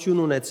բարդավորություն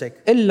ունեցեք։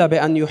 إلا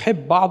بأن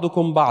يحب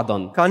بعضكم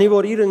بعضا. Քանի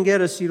որ իր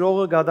ընկերը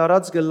սիրողը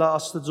գադարած գլա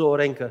Աստծո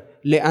օրենքը։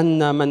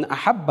 لأن من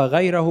أحب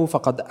غيره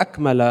فقد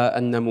أكمل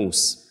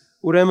الناموس.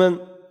 Ուրեմն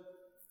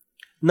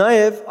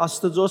նաև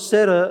Աստծո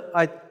սերը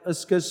այդ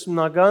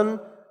սկզբնական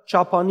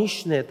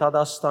չափանիշն է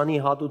Տադաստանի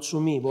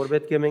հատուցումի, որ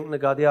պետք է մենք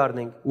նկատի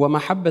առնենք։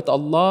 ومحبة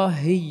الله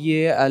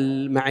هي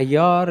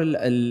المعيار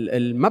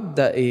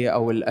المبدئي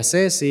أو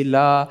الأساسي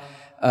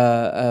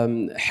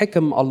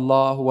لحكم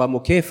الله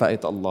ومكافأة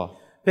الله.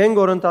 Պեն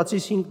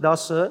Կորինթացիս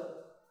 5:10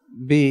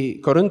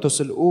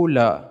 بكورنثوس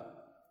الأولى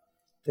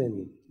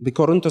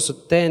بكورنثوس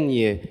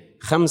الثانية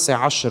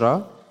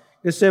 5:10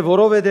 Գսե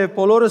որովհետև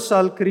բոլորս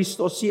ալ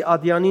Քրիստոսի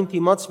ադյանին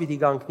դիմաց պիտի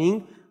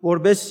գանքնենք,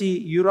 որբեսի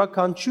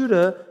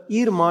յուրաքանչյուրը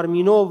իր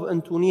մարմինով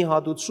ընդունի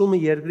հատուցումը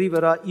երկրի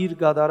վրա իր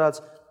գադարած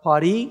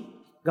բարի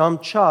կամ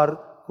չար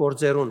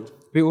գործերուն։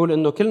 بيقول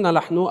إنه كلنا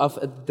رح نوقف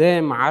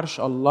قدام عرش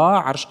الله،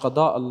 عرش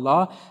قضاء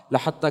الله،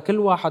 لحتى كل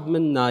واحد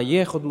منا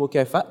ياخد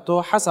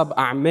مكافأته حسب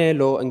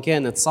أعماله إن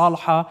كانت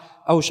صالحة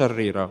أو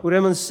شريرة.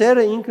 Ուրեմն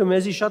սերը ինքը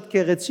մեզի շատ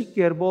գեղեցիկ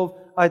կերպով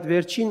այդ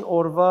վերջին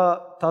օրվա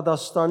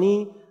Թադաստանի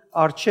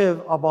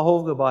արչև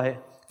ապահով կբահե։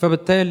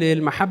 فبالتالي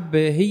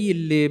المحبة هي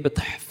اللي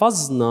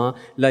بتحفظنا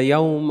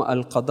ليوم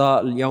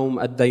القضاء، اليوم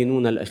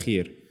الدينونة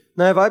الأخير.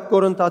 Նաև այդ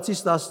Կորինթացիս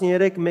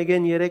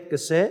 13:1-3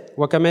 կսե.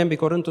 وكمان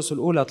بكورنثوس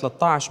الأولى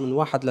 13 من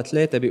 1 ل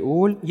 3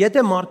 بيقول: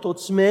 Եթե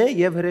մարդոցմե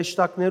եւ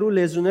հրեշտակներու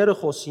լեզուները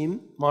խոսիմ,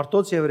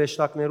 մարդոց եւ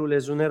հրեշտակներու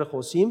լեզուները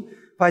խոսիմ,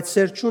 բայց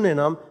սեր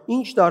չունենամ,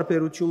 ինչ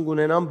տարբերություն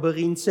կունենամ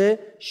բղինցե,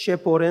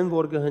 շեփորեն,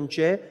 որ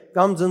կհնչե,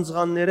 կամ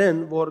ձնձղաններեն,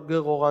 որ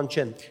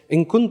կղողանչեն։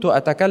 إن كنت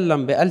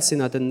أتكلم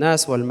بألسنة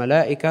الناس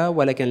والملائكة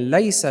ولكن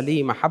ليس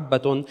لي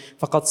محبة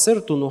فقد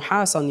صرت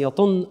نحاسا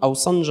يطن أو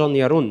صنجا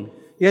يرن.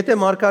 Եթե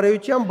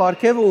մարգարեության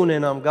բարգևը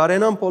ունենամ,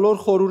 գարենամ բոլոր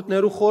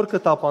խորհուրդներու խորքը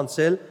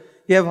տապանցել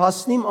եւ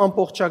հասնիմ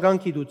ամբողջական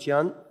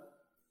գիտության,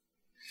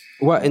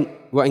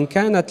 وإن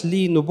كانت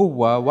لي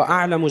نبوة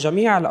وأعلم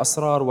جميع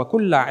الأسرار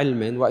وكل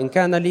علم وإن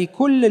كان لي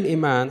كل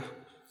الإيمان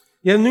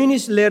եւ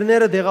նույնիսկ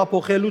լերները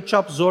դեղափոխելու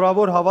չափ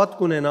զորավոր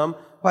հավատք ունենամ,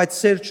 բայց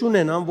սեր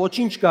չունենամ,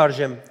 ոչինչ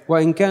կարժեմ։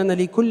 وإن كان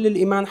لي كل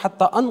الإيمان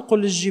حتى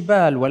أنقل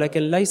الجبال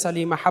ولكن ليس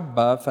لي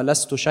محبة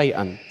فلست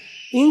شيئا.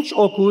 Ինչ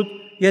օգուտ,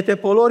 եթե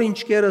բոլոր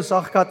ինչքերս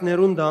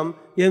աղքատներուն դամ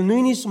եւ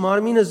նույնիսկ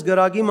մարմինս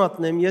գրագի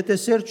մատնեմ, եթե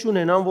սեր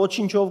չունենամ,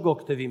 ոչինչով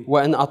գոկտվիմ։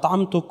 وإن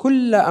أطعمت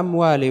كل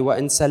أموالي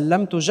وإن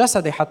سلمت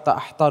جسدي حتى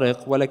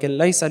أحترق ولكن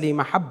ليس لي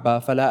محبة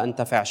فلا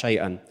أنتفع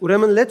شيئا.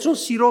 Ուրեմն լեցուն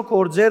սիրո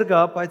կորձեր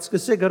կա, բայց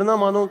կսե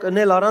գրնամ անոնք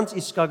ընել առանց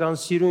իսկական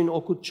սիրույն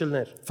օգուտ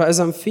չլներ։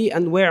 فإذا في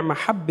أنواع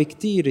محبة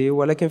كتيرة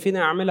ولكن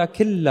فينا أعملها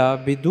كلها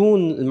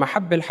بدون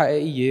المحبة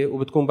الحقيقية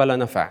وبتكون بلا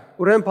نفع.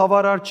 Ուրեմն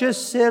բավարար չէ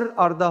սեր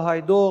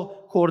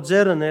արդահայտող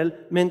կորձերն էլ,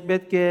 մենք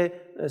պետք է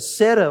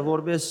սերը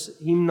որպես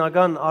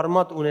հիմնական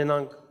արմատ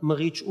ունենանք,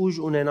 մղիչ ուժ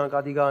ունենանք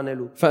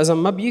ադիգանելու։ فإذا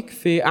ما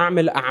بيكفي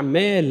أعمل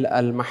أعمال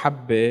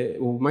المحبة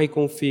وما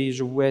يكون في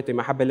جواتي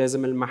محبة،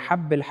 لازم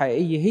المحبة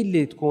الحقيقية هي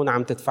اللي تكون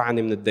عم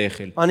تدفعني من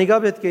الداخل. Անիկա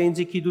պետք է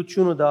ինձ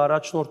գիտությունը դա,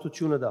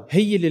 առաջնորդությունը դա։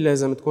 هي اللي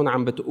لازم تكون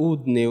عم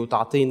بتقودني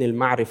وتعطيني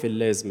المعرفة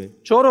اللازمة.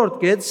 Չորրորդ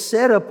կետ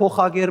սերը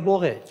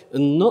փոխագերբող է։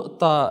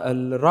 النقطة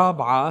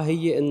الرابعة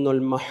هي إنه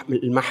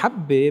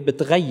المحبة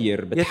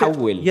بتغير،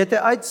 بتحول. Եթե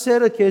այդ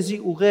սերը քեզի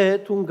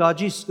ուղե, դու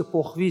գաջիս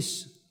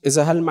կփոխվիս։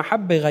 إذا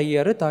هالمحبة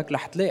غيرتك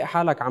رح تلاقي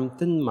حالك عم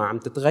تنمى، عم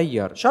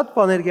تتغير. Շատ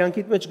բաներ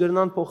կյանքիդ մեջ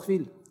գրնան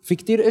փոխվել։ في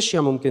كتير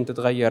اشياء ممكن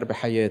تتغير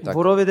بحياتك.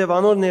 Որովհետև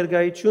անոր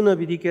ներկայությունը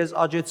պիտի քեզ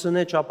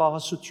աջեցնե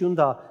ճապահասություն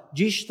դա,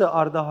 ճիշտը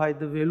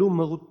արդահայտվելու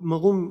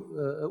մղում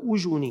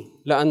ուժ ունի։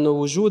 لأنه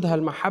وجود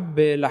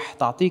هالمحبة رح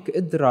تعطيك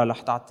قدرة،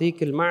 رح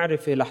تعطيك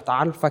المعرفة، رح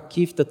تعرفك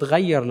كيف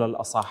تتغير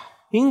للأصح.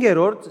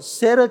 5-րդ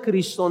սերը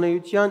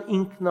քրիստոնեության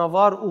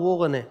ինքնավար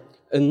ուղողն է։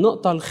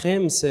 النقطة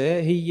الخامسة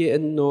هي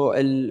إنه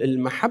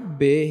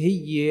المحبة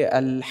هي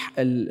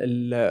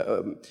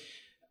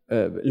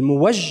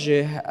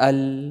الموجه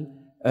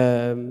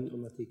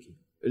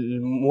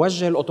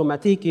الموجه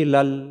الأوتوماتيكي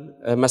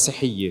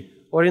للمسيحية.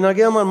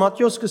 Օրինակի համար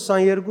Մատթեոս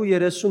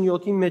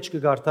 22:37-ի մեջ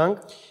կգարտանք,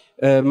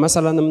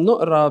 مثلا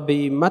بنقرا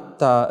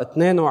بمتى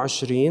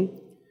 22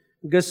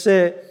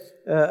 գսե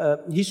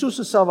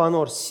Հիսուսը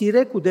սավանոր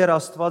սիրեք ու դեր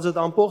Աստվածդ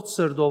ամբողջ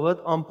սրտովդ,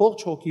 ամբողջ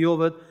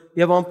հոգիովդ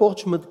եւ ամբողջ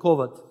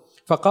մտքովդ։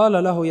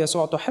 فقال له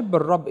يسوع: تحب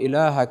الرب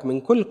إلهك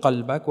من كل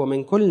قلبك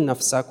ومن كل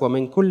نفسك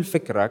ومن كل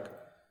فكرك.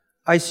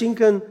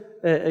 Այսինքն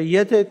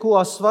եթե քո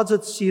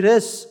Աստվածդ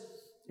սիրես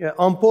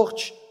ամբողջ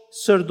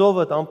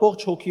սրտովդ, ամբողջ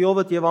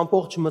հոգիովդ եւ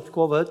ամբողջ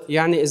մտքովդ,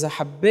 يعني إذا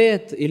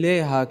حبيت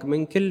إلهك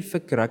من كل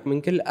فكرك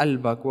من كل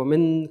قلبك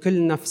ومن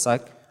كل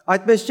نفسك،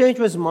 այդպես չէ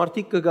ինչպես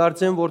մարդիկ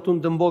կգարձեն, որ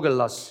դու դմբոգ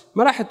լաս։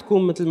 ما راح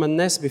تكون مثل ما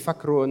الناس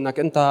بيفكروا انك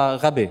انت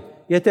غبي.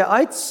 Եթե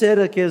այդ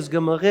սերը քեզ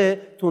գմղե,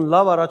 դու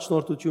լավ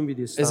առաջնորդություն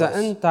պիտի ստանաս։ إذا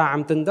أنت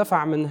عم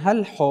تندفع من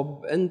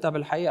هالحب أنت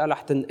بالحقيقة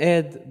رح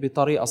تنقاد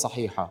بطريقة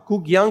صحيحة،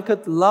 Քու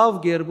կյանքդ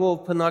լավ գերբով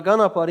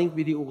բնականաբարինք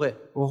պիտի ուղե։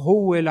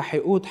 وهو رح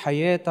يقود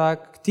حياتك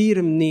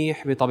كتير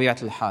منيح بطبيعة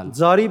الحال.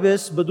 Ձարի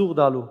պես բդուղ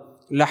դալու։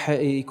 رح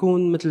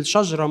يكون مثل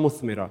شجرة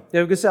مثمرة.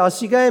 Եվ գսե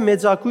ասիկա է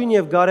մեծակույն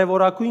եւ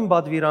կարեւորակույն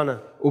բադվիրանը։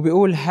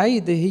 وبيقول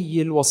هيدي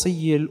هي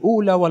الوصية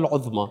الأولى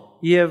والعظمى،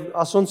 Եվ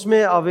ասոնցմե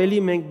ավելի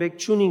մենք բեք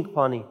չունենք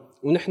բանի։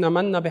 ونحن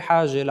منا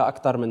بحاجة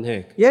لأكثر من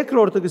هيك.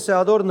 Երկրորդը գսե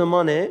ադոր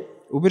նման է,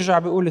 وبرجع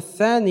بيقول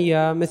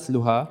الثانية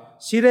مثلها: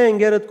 սիրե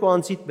ընկերդ քո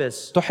անցիդ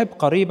պես։ تحب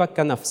قريبك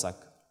كنفسك.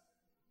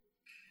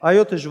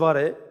 Այո դժվար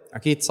է,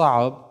 أكيد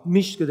صعب.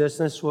 միշտ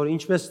կդեսնես որ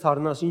ինչպես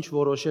դառնաս, ինչ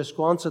որոշես,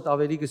 քո անցդ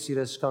ավելի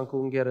կսիրես քան քո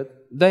ընկերդ։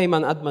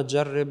 دايما قد ما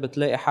تجرب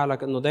بتلاقي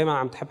حالك انه دايما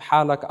عم تحب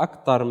حالك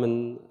اكثر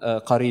من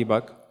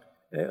قريبك.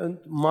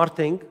 Մարդ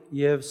ենք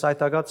եւ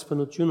սայտակած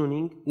բնություն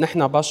ունենք,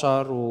 نحن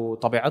بشر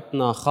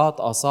وطبيعتنا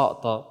خاطئة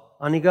ساقطة،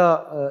 անիգա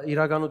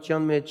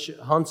իրականության մեջ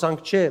հանցանք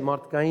չէ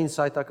մարդկային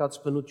սայտակած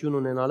բնություն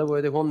ունենալը,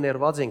 որովհետև հոն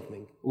ներված ենք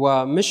մենք։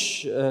 ومش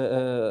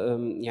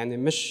يعني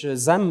مش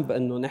ذنب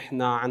انه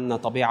نحن عندنا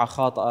طبيعه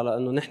خاطئه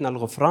لانه نحن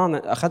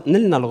الغفران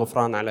نلنا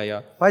الغفران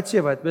عليها. Բայց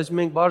եւ այդպես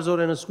մենք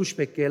բարձորեն զգուշ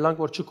պետք է ելանք,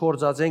 որ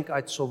չկործածենք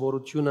այդ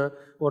սովորությունը,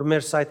 որ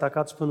մեր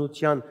սայտակած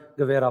բնության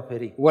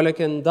գվերապերի։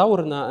 ولكن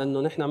دورنا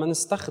انه نحن ما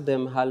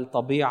نستخدم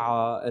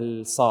هالطبيعه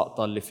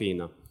الساقطه اللي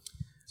فينا.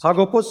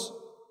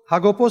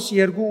 Հակոբոս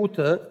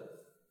 2:8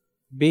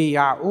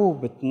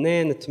 بيعقوب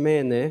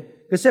 2:8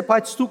 գսե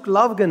բայց դուք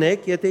լավ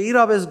գնեք, եթե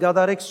իրավես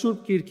գադարեք Սուրբ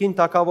Գիրքին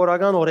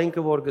թակավորական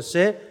օրենքը, որ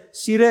գսե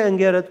սիրե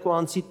ընկերդ քո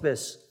անցիդ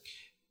պես։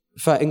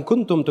 فإن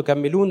كنتم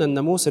تكملون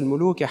الناموس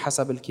الملوكي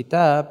حسب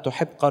الكتاب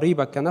تحب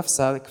قريبك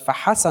كنفسك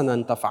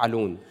فحسنا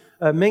تفعلون.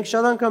 Մենք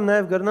շատ անգամ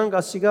նաև գրնանք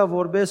ասիգա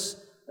որպես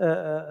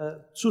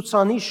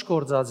ցուցանիշ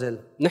կործածել։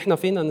 نحن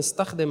فينا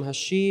نستخدم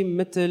هالشيء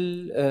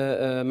مثل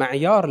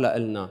معيار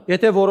لإلنا.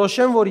 Եթե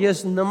որոշեմ, որ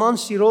ես նման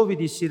սիրով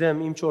պիտի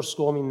սիրեմ իմ 4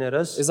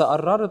 կողմիններս, إذا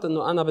قررت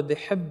إنه أنا بدي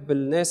أحب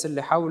الناس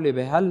اللي حولي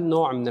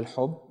بهالنوع من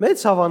الحب،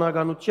 մեծ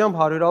հավանականությամբ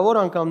հարյուրավոր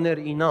անգամներ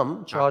ինամ,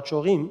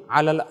 չհաջողիմ,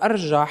 على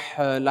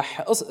الأرجح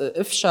رح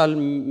أفشل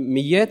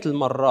مئات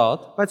المرات.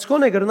 բայց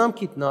կոնե գրնամ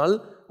գիտնալ,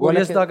 որ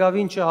ես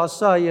դակավին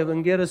չհասա եւ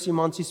ընկերս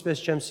իմ անցից պես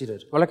չեմ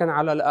սիրեր։ ولكن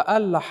على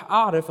الأقل رح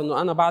أعرف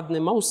إنه أنا بعدني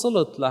ما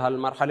وصلت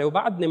لهالمرحلة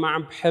وبعدني ما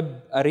عم بحب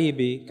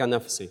قريبي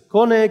كنفسي.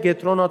 Կոնե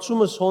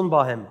գետրոնացումս հոն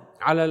բահեմ,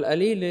 على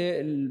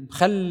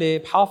القليلة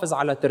بحافظ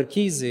على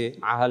تركيزي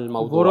على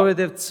هالموضوع.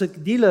 որովհետեւ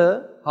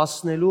ցկդիլը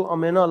հասնելու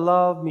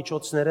ամենալավ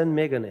միջոցներեն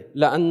մեկն է։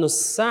 لأنه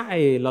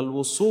السعي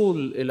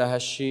للوصول إلى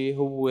هالشيء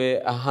هو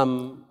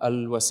أهم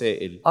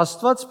الوسائل.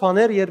 Աստված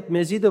բաներ երբ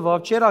մեզի դվավ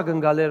չեր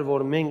ակնկալեր,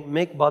 որ մենք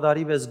մեկ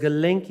բադարի վես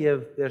գլենք եւ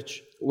վերջ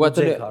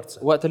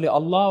وقت اللي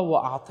الله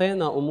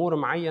وأعطينا أمور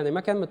معينة ما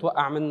كان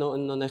متوقع منه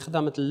إنه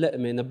ناخدها مثل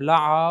لقمة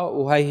نبلعها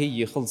وهي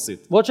هي خلصت.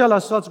 Ոչ էլ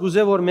Աստված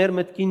գուզե որ մեր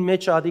մտքին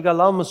մեջ ադիգա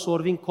լամը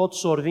սորվին, կոդ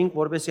սորվին,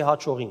 որովհետեւ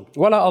հաջողենք։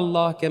 ولا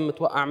الله كان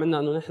متوقع منا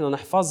إنه نحن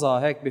نحفظها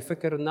هيك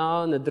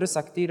بفكرنا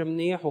ندرسها كتير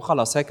منيح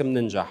وخلص هيك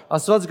بننجح.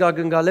 Աստված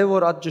գագնգալե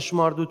որ այդ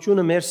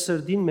ճշմարտությունը մեր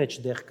սրդին մեջ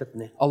դեղ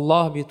գտնե։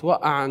 الله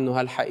بيتوقع إنه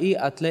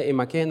هالحقيقة تلاقي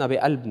مكانها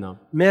بقلبنا،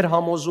 Մեր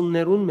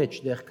համոզումներուն մեջ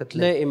դեղ գտնե։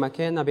 تلاقي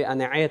مكانها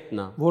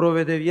بقناعاتنا.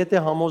 Որովհետեւ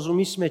եթե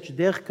համոզումից մեջ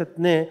դեղ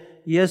գտնե,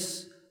 ես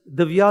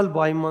դվյալ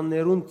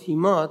պայմաններուն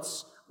թիմած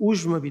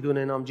ուժը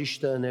բիդունենամ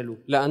ճիշտը անելու։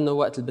 لأنه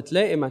وقت اللي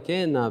بتلاقي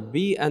مكانها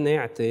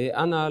بقناعتي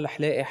أنا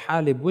رح لاقي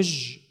حالي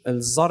بوجه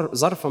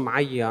ظرف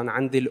معين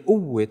عندي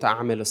القوة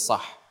تعمل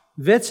الصح.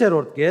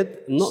 6-րդ կետ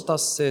النقطة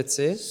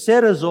السادسة،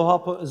 սերը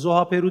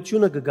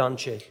զոհաբերությունը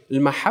կգանչե։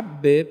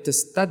 المحبة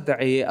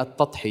بتستدعي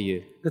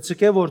التضحية.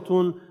 Գցկե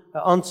որթուն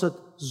անցդ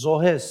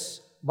զոհես,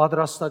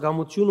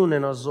 պատրաստակամություն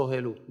ունենաս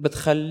զոհելու։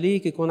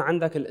 بتخليك يكون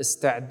عندك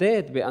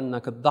الاستعداد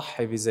بأنك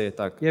تضحي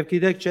بذاتك. Եվ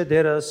գիտեք չէ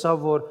դերը սա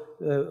որ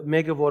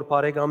մեկը որ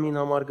բարեկամին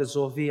համար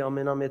կզոհվի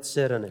ամենամեծ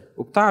սերն է։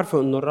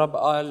 وبتعرفوا إنه الرب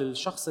قال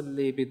الشخص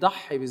اللي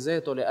بيضحي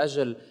بذاته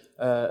لأجل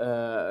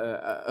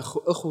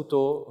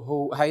أخوته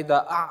هو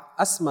هيدا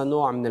أسمى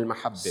نوع من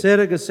المحبة.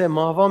 Սերը գսե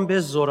մահվան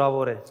պես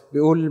զորավոր է։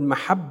 بيقول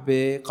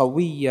المحبة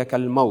قوية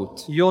كالموت.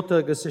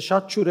 7 գսե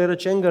շատ ճուրերը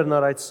չեն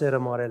գրնար այդ սերը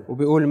մարել։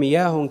 وبيقول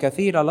مياه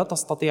كثيرة لا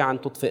تستطيع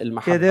أن تطفئ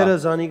المحبة. Կեդերը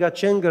զանիգա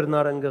չեն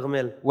գրնար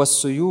ընկղմել։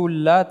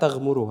 والسيول لا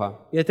تغمرها.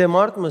 Եթե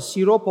մարդը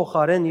սիրո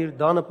փոխարեն իր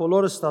դանը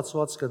բոլորը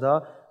ստացված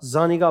կդա,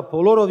 զանիգա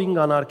բոլորովին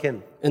կանարկեն։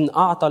 إن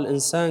أعطى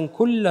الإنسان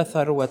كل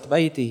ثروة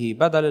بيته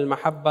بدل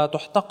المحبة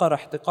تحتقر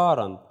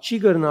احتقارا. Չի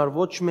գրնար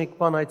ոչ մեկ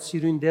բան այդ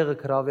սիրուն դեղը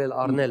կրավել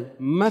առնել։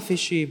 ما في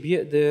شيء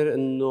بيقدر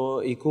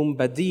إنه يكون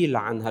بديل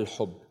عن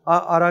هالحب.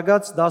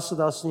 Արագած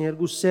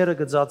 10-12 սերը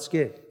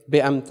գծածկե։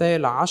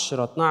 بأمثال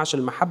 10-12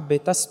 المحبة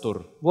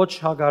تستر Ոչ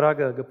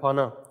հագարակը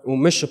կփանա։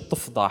 ومش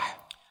بتفضح.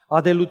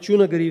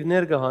 Ադելությունը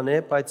գրիվներ կհանե,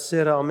 բայց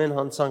սերը ամեն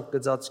հանցանք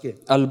գծածկե։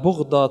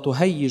 البغضة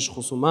تهيج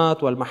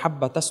خصومات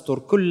والمحبة تستر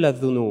كل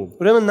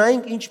الذنوب. Ուրեմն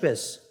նայենք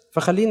ինչպես։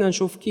 فخلينا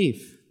نشوف كيف.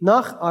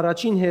 Նախ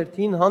առաջին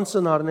հերթին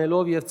հանցն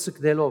առնելով եւ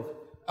ցկդելով։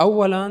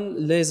 أولاً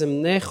لازم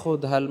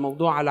ناخد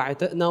هالموضوع على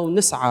عاتقنا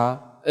ونسعى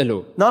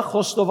له. Նախ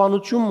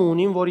խոստովանություն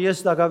ունիմ, որ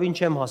ես դակավին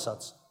չեմ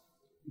հասած։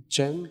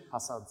 چم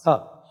حصاد. Հա։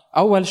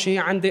 أول شيء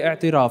عندي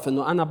اعتراف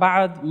إنه أنا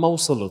بعد ما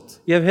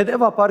وصلت. Եվ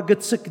հետեւաբար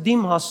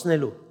գծկդիմ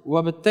հասնելու։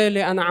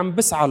 وبالتالي أنا عم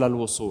بسعى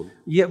للوصول.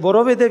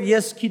 Որովհետեւ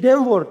ես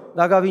գիտեմ, որ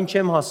դակավին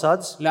չեմ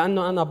հասած,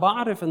 لأنه أنا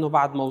بعرف إنه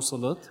بعد ما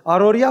وصلت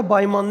առօրյա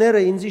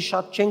պայմանները ինձի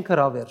շատ չեն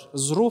կրավեր։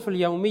 الظروف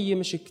اليومية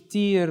مش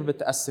كتير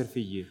بتأثر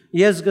فيي.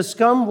 Ես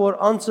գսկամ, որ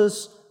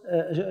անցս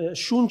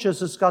շունչս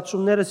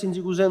սկացումներս ինձ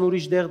գուզեն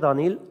ուրիշ դեղ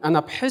դանիլ, أنا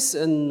بحس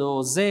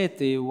إنه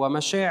ذاتي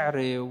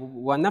ومشاعري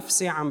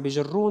ونفسي عم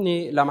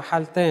بجروني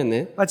لمحل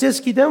تاني. բայց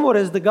ես գիտեմ, որ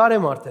ես դգար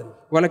եմ արդեն։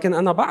 ولكن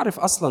أنا بعرف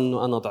أصلاً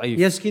إنه أنا ضعيف.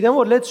 Ես գիտեմ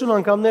որ լեցուն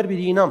անգամներ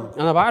պիտի ինամ։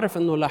 أنا بعرف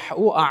إنه رح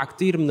أوقع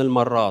كتير من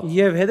المرات.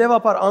 Եվ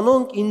հետևաբար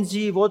անոնք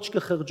ինձի ոչ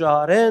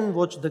կխղճահարեն,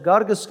 ոչ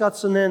դգար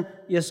կսկացնեն,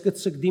 ես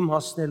կցկդիմ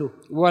հասնելու։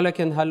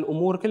 ولكن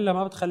هالأمور كلها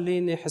ما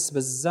بتخليني أحس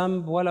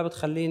بالذنب ولا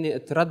بتخليني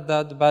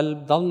أتردد، بل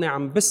بضلني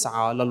عم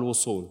بسعى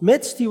للوصول.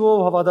 Մեծ թիվով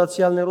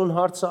հավատացյալներուն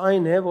հարցը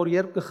այն է, որ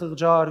երբ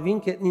կխղճահարվին,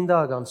 կետնին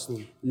դա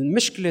կանցնին։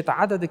 المشكلة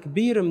عدد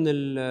كبير من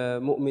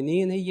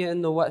المؤمنين هي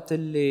إنه وقت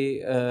اللي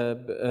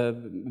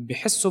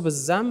بيحسوا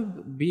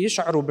بالذنب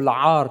بيشعروا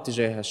بالعار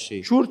تجاه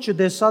هالشيء. Շուրջը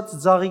դեսած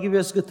ծաղիկի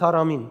վես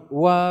կթարամին։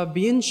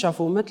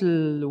 وبينشفوا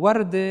مثل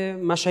وردة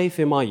ما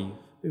شايفة مي.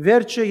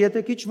 Վերջը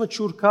եթե քիչ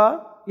մճուրքա,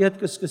 իդ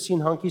կսկսին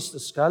հանգիստ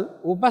սկալ,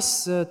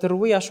 وبس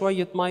ترويها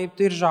شوية مي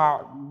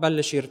بترجع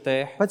ببلش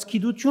يرتاح. բայց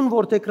գիտություն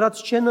որ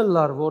տեկրած չեն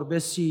լար,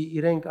 որբեսի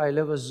իրենք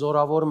այլևս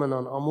զորավոր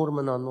մնան, ամուր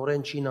մնան,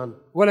 նորեն չինան։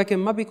 ولكن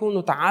ما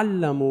بيكونوا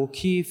تعلموا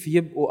كيف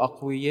يبقوا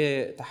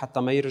أقوياء حتى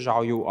ما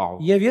يرجعوا يوقعوا.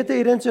 Եվ եթե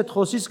իրենց այդ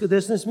խոսից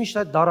կդեսնես միշտ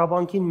այդ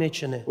դարաբանկին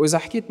մեջ են։ وإذا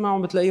حكيت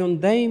معهم بتلاقيهم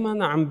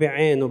دايما عم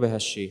بيعانوا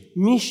بهالشيء.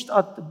 Միշտ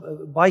այդ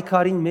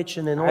բայկարին մեջ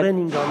են, նորեն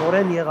ինգա,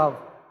 նորեն եղավ։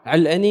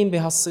 علقانين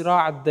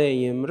بهالصراع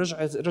الدايم.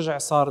 رجع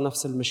صار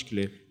نفس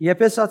المشكلة.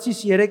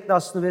 Եփեսացիս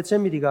 3:16-ը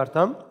մի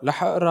դիգարտամ,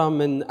 رح أقرأ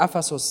من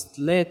أفسس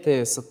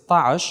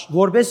 3:16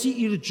 որբեսի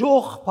իր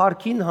ջող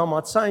парքին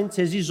համացայն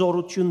ցեզի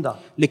զորություն դա,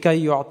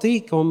 لكي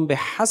يعطيكم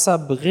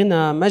بحسب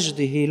غنى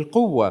مجده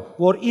القوة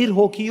որ իր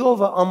հոգիով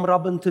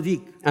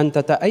ամրաբնտվիկ, أن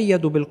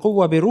تتأيدوا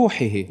بالقوة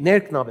بروحه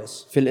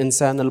ներքնաբես։ في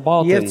الإنسان Եվ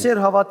الباطن ծեր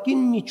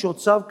հավատքին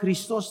միջոցով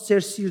Քրիստոս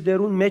ծեր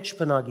սիրտերուն մեջ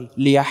բնագի։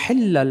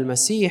 ليحل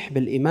المسيح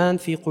بالإيمان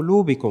في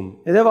قلوبكم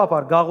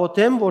Հետևաբար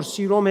գաղութեմ, որ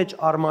սիրո մեջ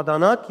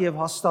արմադանակ եւ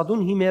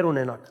հաստատուն հիմեր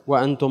ունենաք,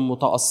 وأنتم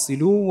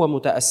متأصلون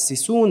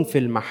ومتأسسون في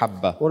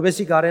المحبة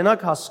որբեսի կարենակ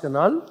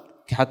հասկանալ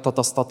حتى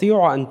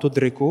تستطيعوا أن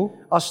تدركوا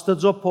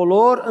Աստծո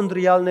բոլոր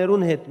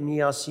ընտրյալներուն հետ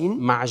միասին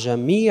مع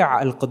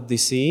جميع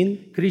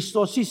القديسين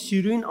Քրիստոսի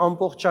սիրուն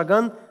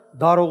ամբողջական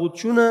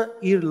դարողությունը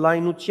իր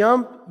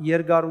լայնությամբ,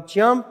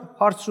 երկարությամբ,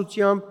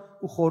 բարձրությամբ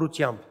ու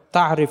խորությամբ։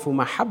 تعرفوا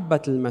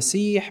محبة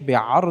المسيح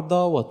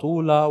بعرضه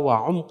وطوله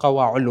وعمقه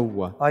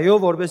وعلوه. Այո,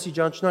 որբեսի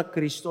ճանչնակ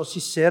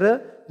Քրիստոսի սերը,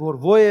 որ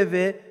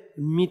ովևէ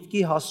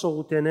միտքի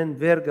հասողութենեն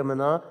վեր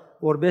կմնա,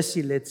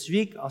 որբեսի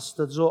լեցվիկ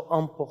Աստծո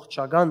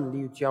ամբողջական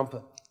լիությամբ։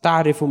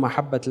 تعرفوا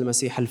محبة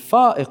المسيح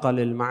الفائقة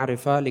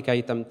للمعرفة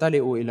لكي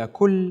تمتلئوا إلى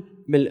كل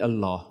ملء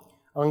الله.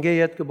 Անգե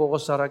իդ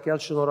կբողոս արաքյալ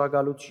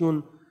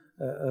շնորհակալություն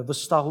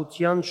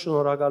վստահության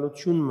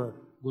շնորհակալությունը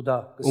գուտա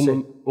կսե։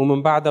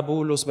 ومن بعد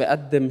بولس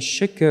بيقدم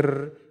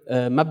شكر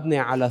مبني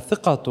على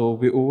ثقته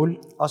وبيقول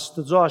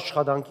Աստծո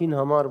աշխատանքին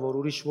համար, որ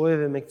ուրիշ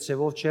ովևէ մեկ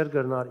ցևով չեր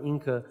գրնար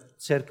ինքը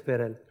ցերկ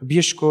բերել։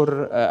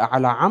 بيشكر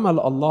على عمل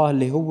الله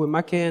اللي هو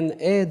ما كان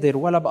قادر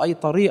ولا بأي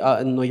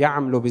طريقة إنه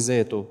يعمله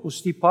بذاته.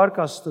 Ոստի парք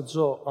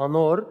Աստծո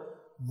անոր,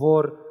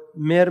 որ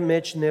մեր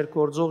մեջ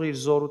ներկործող իր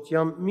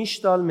զորությամբ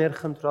միշտ ալ մեր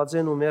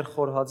խնդրածեն ու մեր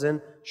խորհածեն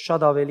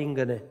շատ ավելին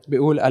գնե։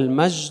 بيقول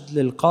المجد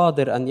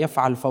للقادر أن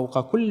يفعل فوق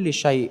كل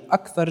شيء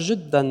أكثر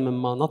جدا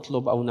مما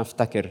نطلب أو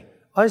نفتكر.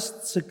 Այս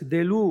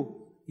ցկդելու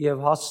եւ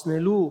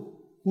հասնելու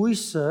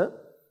հույսը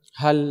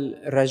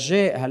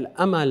هالرجاء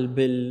هالأمل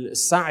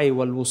بالسعي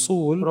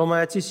والوصول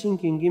Ռոմայացի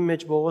 5:5-ի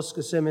մեջ Պողոս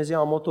կսե մեզի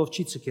ամոթով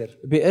չի ցկեր։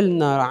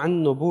 بيقلنا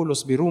عنه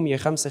بولس برومية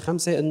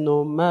 5:5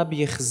 إنه ما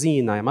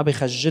بيخزينا ما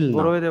بيخجلنا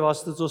Որովհետեւ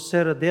Աստծո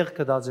սերը դեղ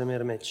կդած է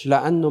մեր մեջ։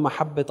 لأنه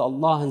محبة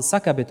الله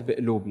انسكبت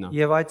بقلوبنا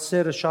Եվ այդ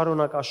սերը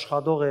շարունակ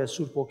աշխատող է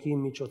Սուրբ Օքիի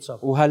միջոցով։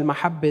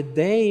 وهالمحبة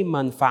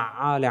دايما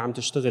فعالة عم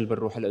تشتغل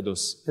بالروح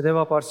القدس.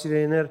 Հետևաբար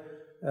սիրելիներ,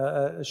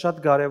 շատ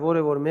կարևոր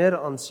է որ մեր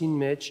անձին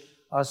մեջ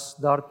աս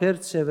դարբեր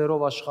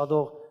ցևերով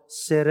աշխատող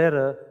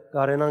սերերը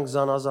կարենանք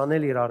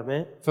զանազանել իրար մե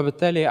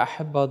فبالتالي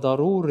أحبة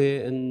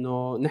ضروري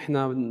إنه نحن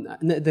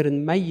نقدر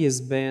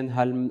نميز بين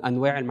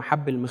هالأنواع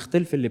المحبة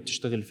المختلفة اللي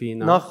بتشتغل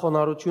فينا. նախ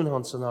խոնարհություն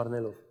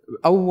հանցնարնելով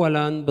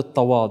أولا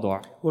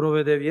بالتواضع.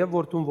 որովհետև եւ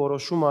որ դու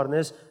որոշում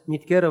առնես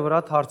միտքերը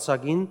վրա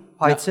հարցագին,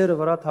 հայցերը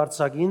վրա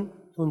հարցագին,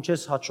 դու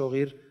չես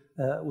հաճողիր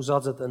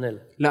ուզածը տնել։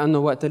 لأنه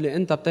وقت اللي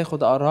أنت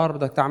بتاخد قرار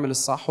بدك تعمل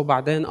الصح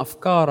وبعدين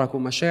أفكارك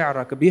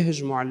ومشاعرك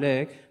بيهجموا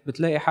عليك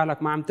بتلاقي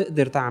حالك ما عم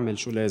تقدر تعمل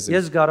شو لازم.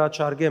 Ես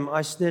գարաչարգեմ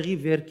այստեղի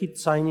վերքի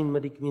ցայնին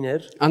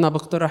մդիկմիներ, أنا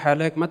بقترح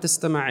عليك ما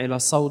تستمع إلى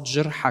صوت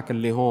جرحك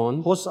اللي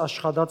هون հոս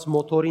աշխատած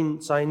մոտորին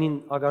ցայնին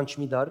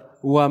ագանչմիդար,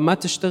 وما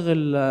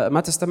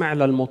ما تستمع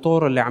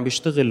للموتور اللي عم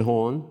بيشتغل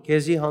هون.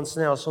 քեզի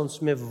հանցնե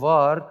ասոնց մե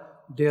վար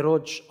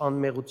դերոջ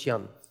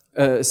անմեղության։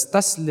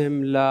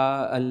 استسلم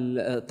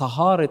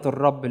لطهارة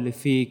الرب اللي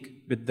فيك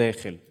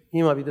بالداخل.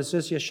 Հիմա դիտես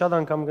ես շատ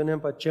անգամ գնեմ,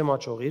 բայց չեմ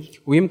աճողիր,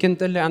 ويمكن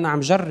تقول لي أنا عم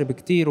جرب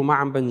كتير وما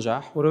عم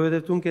بنجح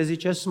որովհետև դու քեզի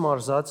չես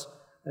մարզած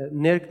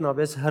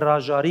ներքնաբես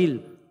հրաժարիլ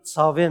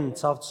ցավեն,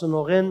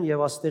 ցավցնողեն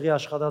եւ աստեղի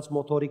աշխատած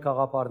մոտորի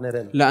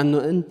կաղապարներեն։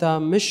 لأنه أنت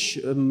مش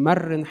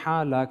مرن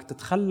حالك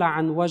تتخلى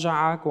عن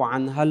وجعك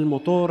وعن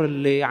هالموتور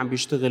اللي عم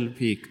بيشتغل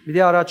فيك.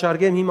 Պիտի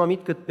առաջարկեմ հիմա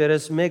միտքդ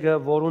բերես մեկը,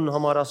 որուն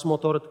համար աս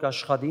մոտորդ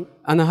կաշխատի,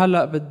 أنا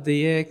هلأ بدي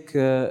إياك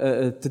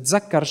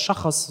تتذكر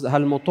شخص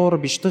هالموتور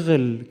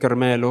بيشتغل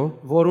كرماله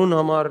որուն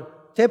համար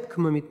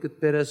դեպքը միտքդ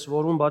բերես,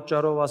 որուն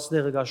պատճառով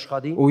աստեղը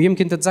աշխատի,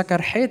 ويمكن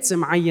تتذكر حادثة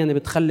معينة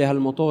بتخلي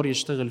هالموتور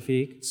يشتغل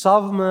فيك.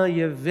 ցավը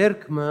եւ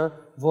վերքը,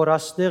 որ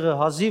աստեղը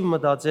հազիվ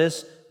մտածես,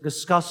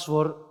 գսկաս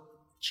որ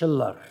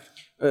չլար։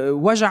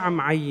 وجع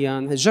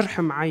معين، جرح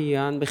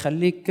معين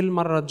بخليك كل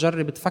مرة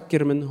تجرب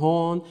تفكر من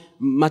هون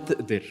ما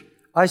تقدر.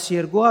 Այս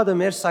երկու հատը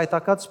մեր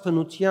սայտակած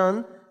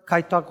բնության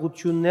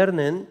քայտակություններն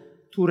են,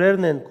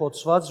 թուրերն են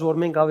կոծված, որ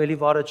մենք ավելի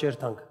վարը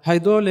չերթանք։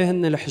 هيدول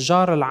هن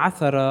الحجار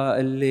العثرة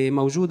اللي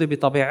موجودة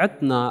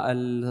بطبيعتنا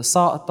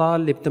الساقطة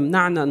اللي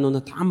بتمنعنا انه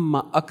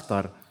نتعمق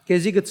اكثر.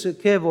 Քեզի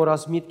գծկե որ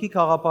աս միտքի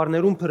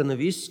խաղապարներուն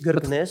բռնվիս,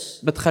 գրկնես,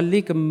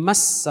 بتخليك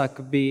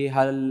ممسك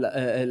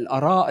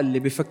بهالاراء اللي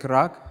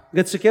بفكرك،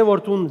 գծկե որ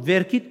տուն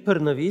վերքիդ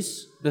բռնվիս,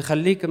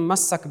 بخليك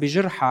ممسك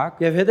بجرحك،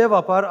 եւ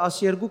հետեւաբար աս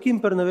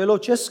երկուքին բռնվելով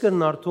չես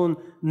կնարտուն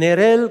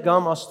ներել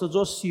կամ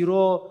աստծո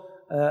սիրո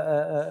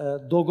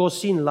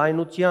դոգոսին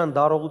լայնության,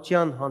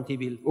 դարողության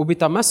հանդիպիլ։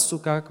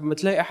 وبتمسكك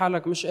بتلاقي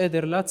حالك مش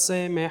قادر لا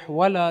تسامح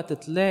ولا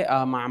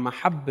تتلاقى مع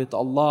محبة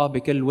الله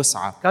بكل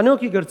وسعة.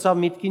 Կանյոքի գրծավ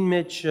միտքին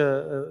մեջ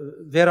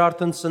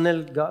վերարտնցնել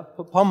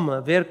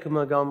փամը,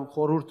 վերքը կամ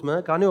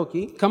խորուրդը,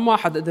 կանյոքի كم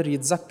واحد قدر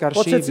يتذكر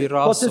شيء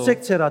براسه؟ կոծեցեք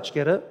ծեր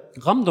աչքերը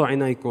غمضوا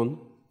عينيكم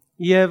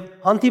եւ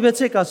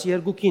հանդիպեցեք աս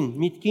երկուքին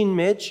միտքին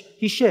մեջ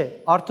հիշե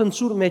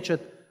արտնցուր մեջը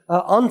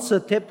անցը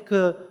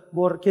դեպքը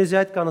որ քեզի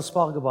այդ կան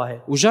սպաղ գբահե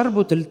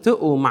وجربوا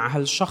تلتقوا مع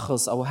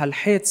هالشخص او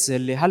هالحادثة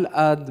اللي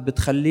هالقد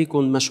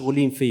بتخليكم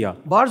مشغولين فيها.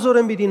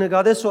 բարձորեն պիտի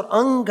նկատես որ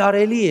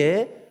անգարելի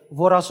է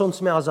որ ասոնց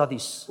մե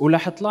ազատիս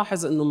ورح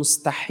تلاحظ انه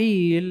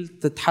مستحيل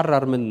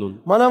تتحرر منهم.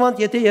 մանավանդ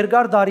եթե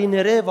երկար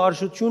դարիները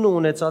վարժությունը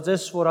ունեցած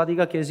ես որ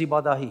ադիգա քեզի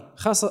բադահի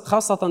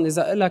خاصة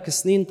إذا إلك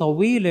سنين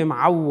طويلة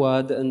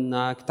معود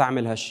إنك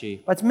تعمل هالشيء.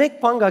 բայց մեկ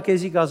բան գա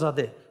քեզի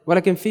գազադե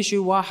ولكن في شيء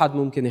واحد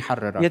ممكن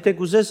يحررك. եթե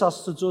գուզես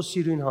աստծո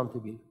սիրուն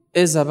հանդիպիլ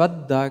إذا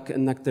بدك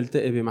إنك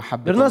تلتقي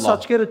بمحبة Գրնաս الله.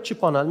 աչքերը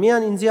չփանալ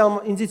միան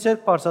ինձի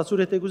ցերկ բարձացուր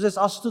եթե գուզես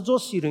աստծո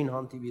սիրուն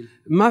հանդիպիլ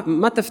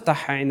ما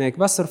تفتح عينيك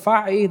بس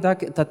ارفع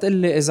ايدك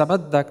تتقلي إذا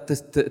بدك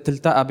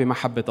تلتقى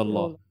بمحبة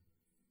الله.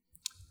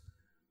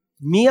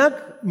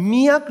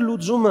 միակ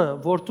լուծումը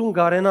որ դու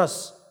գարենաս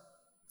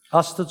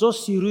աստծո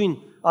սիրուն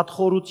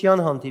աթխորության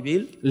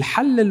հանդիպիլ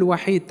الحل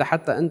الوحيد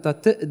حتى أنت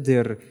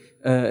تقدر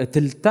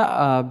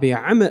تلتقى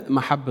بعمق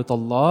محبة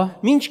الله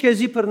Մինչ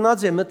քեզի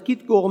բռնած է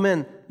մտքիդ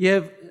կողմեն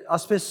եւ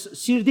ասպես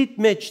սիրդիդ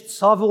մեջ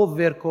ցավով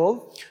վերքով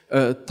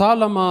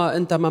طالما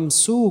أنت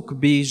ممسوك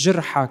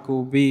بجرحك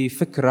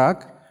وبفكرك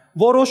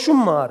որոշում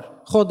մար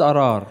خذ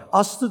قرار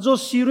աստծո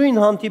սիրուն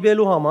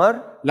հանդիպելու համար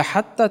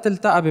لحتى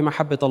تلتقى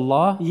بمحبة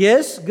الله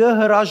ես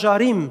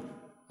գհրաժարիմ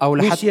أو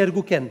լույս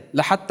երկուքեն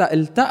لحتى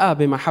التقى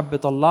بمحبة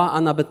الله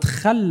أنا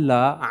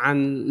بتخلى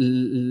عن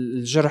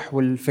الجرح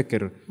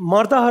والفكر.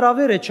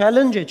 մարտահրավեր է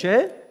challenge է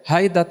չէ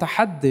هيدا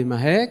تحدي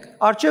ما هيك؟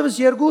 Արջևս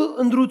երկու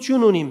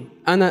ընդրություն ունիմ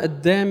أنا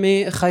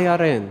قدامي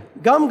خيارين،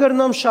 Կամ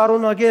գրնամ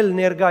շարունակել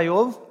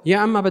ներգայով,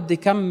 يا أما بدي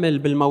كمل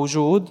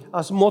بالموجود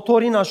աս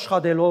մոտորին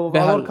աշխատելով,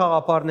 valor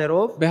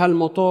խաղապարներով,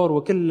 بهالموتور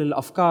وكل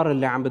الأفكار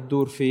اللي عم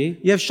بتدور فيه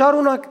եւ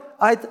շարունակ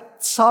այդ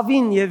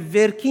ցավին եւ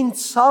վերքին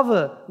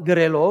ցավը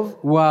գրելով,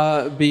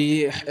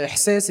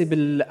 وبإحساسي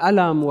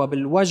بالألم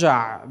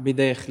وبالوجع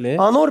بداخلي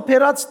անոր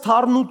փերած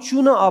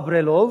թարնությունը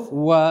ապրելով,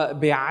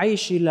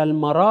 وبعيشي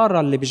للمرارة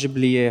اللي بجيب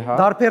لي إياها.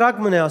 դարբերակ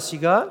մնե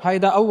ասիգա,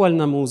 هيدا أول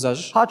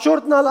نموذج.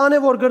 հաջորդն ալ անե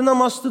որ գրնամ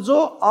աստծո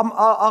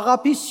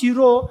աղապի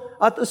սիրո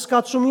at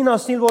սկացումին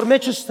ասնիլ որ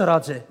մեջս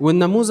դրած է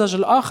والنموذج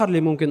الآخر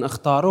اللي ممكن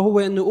اختاره هو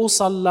إنه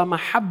أوصل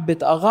لمحبة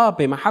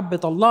أغابة، محبة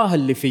الله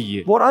اللي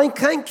فيي، որ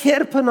այնքան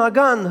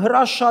քերփնական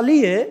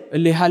հրաշալի է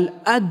اللي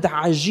هالقد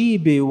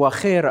عجيبة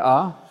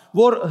وخارقة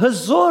որ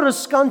հզոր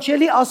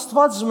սկանչելի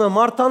աստվածը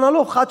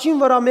մարտանալով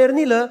խաչին վրա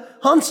մեռնիլը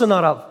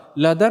հանցնարավ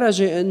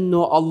لدرجة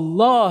إنه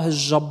الله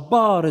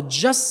الجبار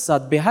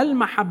تجسد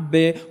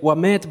بهالمحبة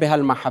ومات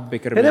بهالمحبة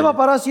كرمال.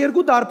 Հետևաբար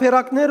երկու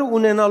դարբերակներ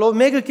ունենալով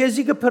մեկը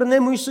քեզի կփռնե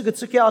մույսը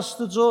գցկե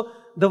աստծո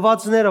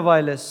դվածները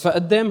վայլես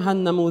فقدام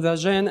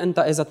هالنموذجين أنت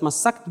إذا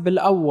تمسكت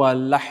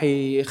بالأول رح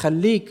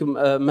يخليك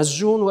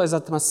مسجون، وإذا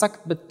تمسكت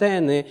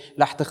بالثاني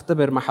رح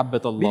تختبر محبة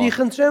Բիդի الله.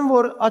 խնդրեմ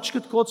որ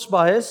աչքդ կոց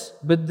բահես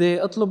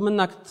بدي أطلب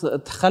منك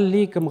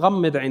تخليك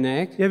مغمض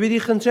عينيك، եւ բիդի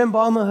խնդրեմ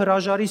բամը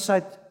հրաժարիս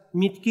այդ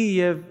միտքի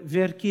եւ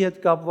վերքի հետ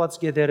կապված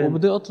գեդերեն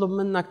وبدي أطلب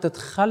منك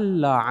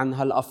تتخلى عن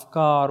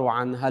هالأفكار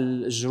وعن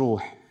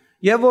هالجروح.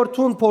 Եվ որ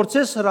ցուն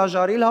փորձես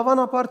հրաժարիլ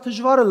հավանաբար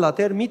դժվար լա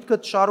դեր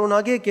միտքդ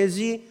շարունակե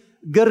քեզի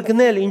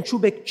գրգնել ինչու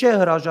բեք չէ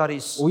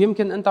հրաժարիս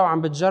ويمكن أنت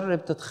وعم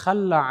بتجرب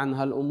تتخلى عن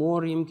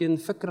هالأمور يمكن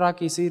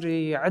فكرك يصير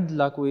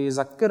يعدلك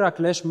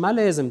ويذكرك ليش ما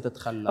لازم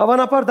تتخلى.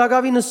 հավանաբար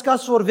դակավին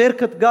սկաս որ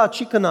վերքդ գա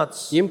չի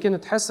կնած يمكن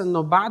تحس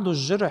إنه بعده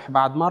الجرح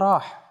بعد ما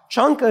راح.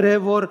 Չանկրե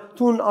որ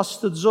ցուն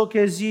աստծո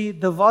քեզի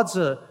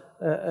դվածը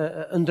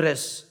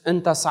ընդրես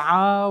أنت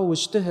سعى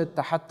واجتهد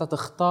حتى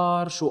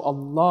تختار شو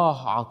الله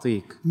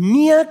عطيك.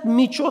 միակ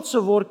միջոցը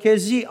որ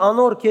քեզի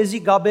անոր քեզի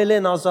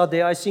գաբելեն ազատ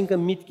է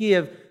այսինքն միտքի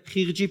եւ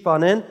խիղճի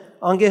բանեն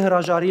անգե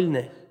հրաժարիլն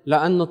է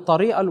لأنه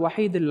الطريقة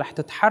الوحيدة اللي رح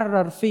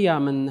تتحرر فيها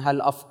من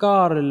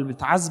هالأفكار اللي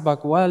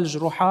بتعذبك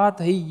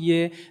والجروحات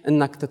هي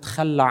إنك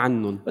تتخلى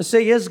عنهم.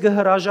 Ասե ես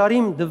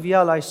գհրաժարիմ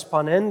դվյալ այս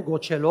բանեն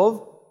գոչելով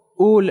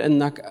قول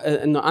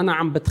إنه أنا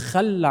عم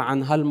بتخلى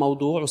عن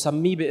هالموضوع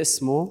وسميه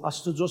باسمه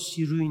Աստծո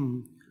սիրույն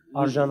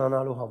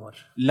արժանանալու համար։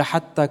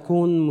 لحتى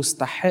أكون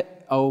مستحق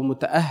أو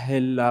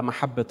متأهل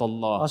لمحبة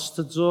الله،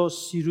 Աստծո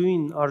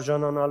սիրույն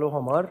արժանանալու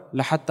համար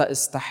لحتى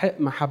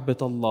استحق محبة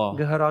الله.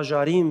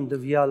 գհրաժարիմ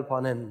դվյալ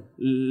բանեն։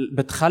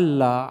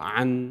 بتخلى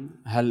عن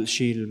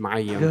هالشيء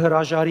المعين،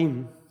 Գհրաժարիմ,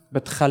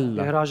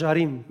 بتخلى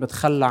գհրաժարիմ,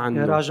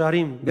 عنه،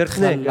 գհրաժարիմ, بتخلى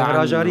գրքնե,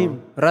 գհրաժարիم,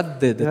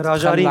 ردد،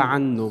 գհրաժարիم, بتخلى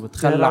عنه،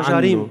 بتخلى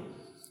գհրաժարիم։ عنه.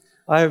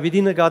 Այո,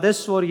 vidի նկատես,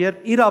 որ երբ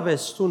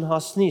իրապես տուն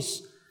հասնիս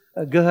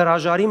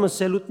գհրաժարիմը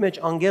սելուտ մեջ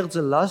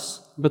անգեղծը լաս,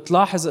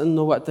 بتلاحظ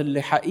انه وقت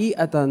اللي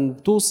حقيقة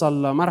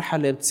بتوصل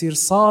لمرحلة بتصير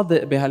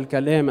صادق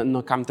بهالكلام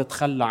انك عم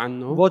تتخلى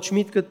عنه، ոչ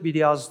միտքդ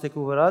պիտի ազդեք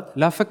ու վրատ,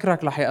 لا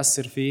فكرك رح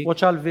يأثر فيك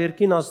ոչ ալ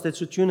վերքին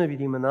ազդեցությունը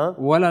պիտի մնա,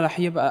 ولا رح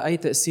يبقى اي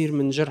تأثير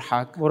من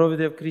جرحك،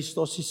 որովհետև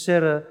Քրիստոսի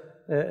սերը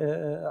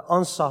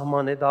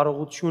անսահման է,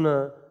 դարողությունը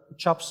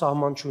չափ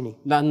սահման չունի։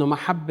 لأنه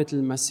محبة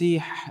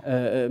المسيح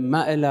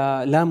ما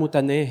إلها لا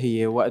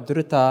متناهية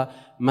وقدرتها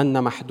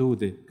منا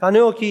محدودة. Քանի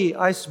օքի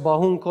այս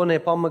բահուն կոնե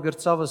պամը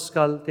գրծավը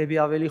սկալ դեպի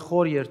ավելի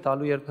խոր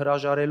երթալու երբ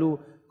հրաժարելու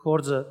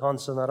կորձը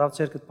հանցնարավ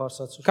ցերկդ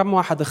բարձացու։ كم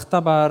واحد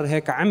اختبر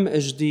هيك عمق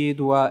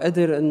جديد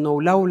وقدر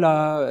انه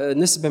لولا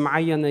نسبة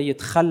معينة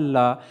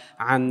يتخلى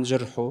عن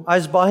جرحه.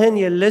 Այս բահեն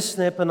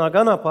ելլեսն է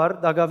բնականաբար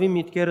դակավի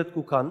միտքերդ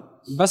կուքան։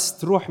 بس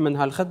تروح من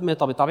هالخدمة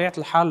طب بطبيعة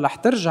الحال رح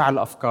ترجع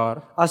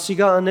الأفكار.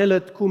 Ասիգա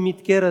անելդ կու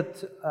միտքերդ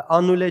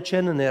անուլե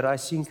չեն ներ,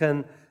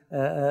 այսինքն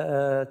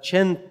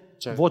չեն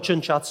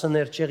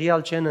ոչնչացներ,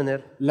 չեղյալ չեն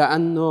ներ։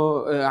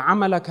 لأنه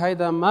عملك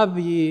هيدا ما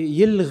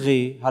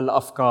بيلغي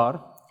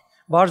هالأفكار.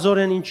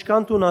 Բարձորեն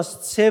ինչքան դու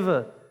աստծևը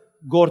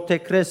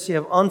գործեկրես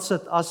եւ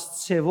անցդ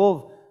աստծևով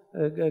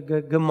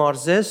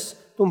գմարզես,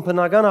 դու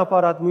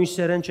բնականաբար այդ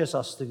մույսերեն չես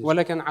աստղի։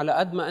 ولكن على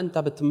قد ما أنت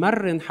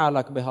بتمرن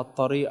حالك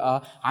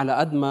بهالطريقة على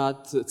قد ما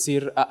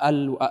تصير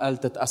أقل وأقل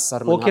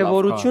تتأثر من هالأفكار.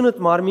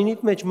 Ոգևորությունդ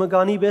մարմինիդ մեջ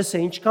մգանի պես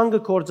է, ինչքան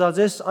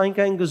կկործածես,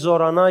 այնքան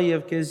կզորանա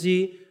եւ քեզի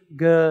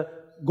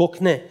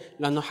գոքնե։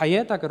 لأنه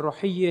حياتك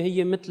الروحية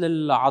هي مثل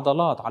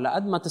العضلات، على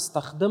قد ما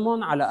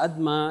تستخدمهم على قد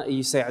ما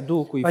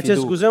يساعدوك Բայց ես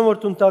ويفيدوك. գուզեմ որ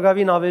դու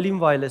տակավին ավելին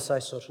վայելես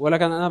այսօր։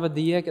 ولكن أنا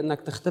بدي إياك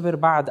إنك تختبر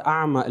بعد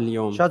أعمق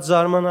اليوم. Շատ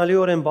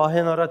զարմանալիորեն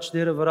բահեն առաջ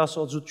դերը վրա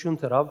սոծություն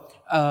դրավ։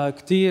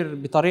 كتير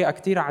بطريقة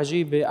كتير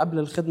عجيبة قبل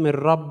الخدمة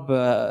الرب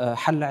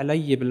حل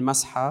علي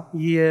بالمسحة.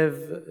 Եվ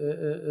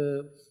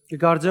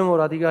կգարձեմ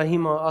որ ադիգա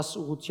հիմա աս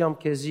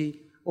ուղությամբ քեզի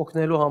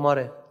օգնելու համար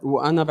է։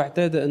 وأنا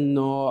بعتقد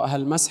إنه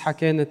هالمسحة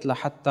كانت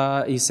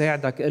لحتى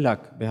يساعدك إلك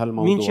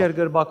بهالموضوع. Մինչեր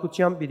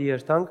գրբակությամբ պիտի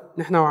երթանք։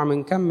 نحن وعم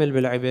نكمل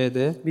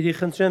بالعبادة. Պիտի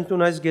խնդրեմ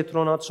դու այս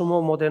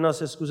գետրոնացումով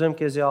մոդենաս ես կուզեմ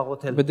քեզի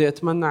աղոթել։ بدي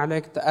أتمنى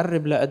عليك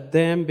تقرب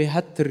لقدام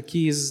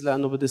بهالتركيز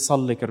لأنه بدي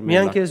صلي Միան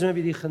كرمالك. քեզ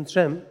պիտի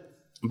խնդրեմ,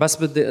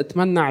 بس بدي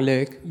أتمنى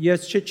عليك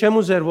ես չեմ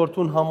ուզեր որ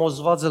դու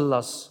համոզված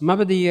լաս։ ما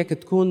بدي إياك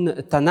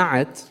تكون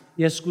تنعت،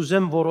 Ես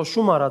կուզեմ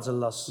որոշում արած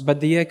լաս։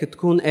 بدي إياك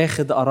تكون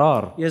أخذ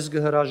قرار. Ես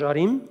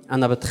կհրաժարիմ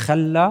أنا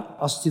بتخلى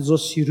Աստծո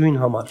սիրույն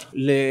համար։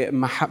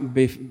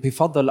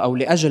 بفضل أو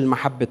لأجل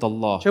محبة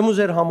الله. Չեմ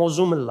ուզեր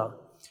համոզում լա։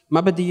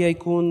 ما بدي إياه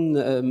يكون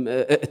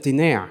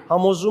اقتناع.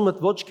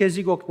 Համոզումդ ոչ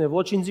քեզի գոքնե,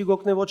 ոչ ինձի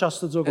գոքնե, ոչ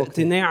Աստծո գոքնե։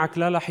 اقتناعك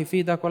لا رح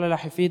يفيدك ولا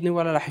رح يفيدني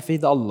ولا رح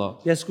يفيد الله.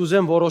 Ես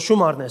կուզեմ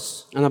որոշում առնես։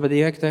 أنا بدي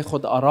إياك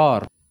تاخذ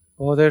قرار.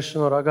 Ողեր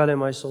շնորհակալ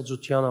եմ այս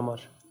օծության համար։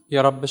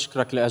 يا رب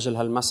بشكرك لأجل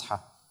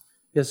هالمسحة.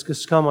 Ես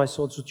կսկամ այս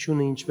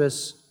օծությունը ինչպես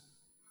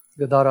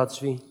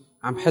կդարածվի,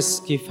 عم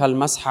حس كيف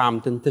هالمسحة عم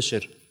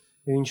تنتشر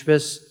եւ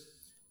ինչպես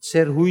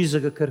ծեր հույզը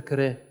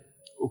կկրկրե։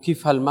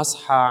 وكيف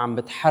هالمسحة عم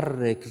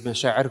بتحرك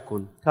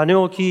مشاعركم. Քանի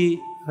օքի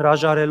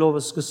հրաժարելով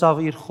սկսավ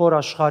իր խոր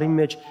աշխարհի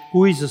մեջ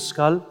հույզը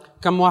սկալ,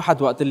 كم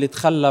واحد وقت اللي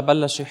تخلى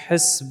بلش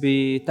يحس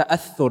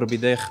بتأثر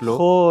بداخله،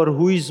 խոր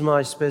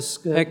հույզը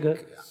այսպես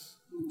هيك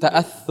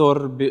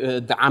تأثر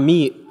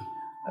عميق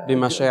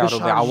بمشاعره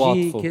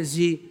بعواطفه،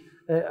 քեզի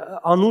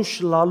անուշ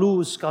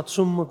լալու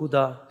սկացումը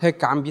գուտա։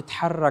 هيك عم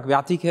بيتحرك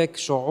بيعطيك هيك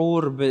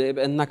شعور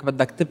بأنك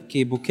بدك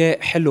تبكي بكاء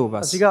حلو.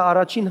 بس Ասիկա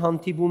առաջին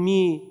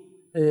հանդիպումի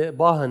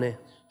բահն է։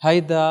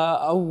 هيدا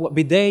أو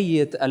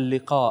بداية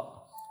اللقاء.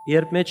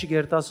 Երբ մեջ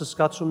գերտասը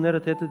սկացումները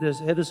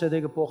հետս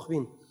հետը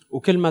կփոխվին։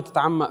 وكل ما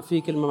تتعمق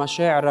فيه كل ما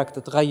مشاعرك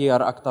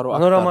تتغير أكثر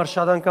وأكثر. Անորամար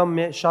շատ անգամ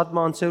շատ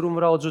մանցերում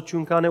վրա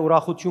օծություն կան է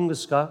ուրախություն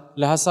կսկա։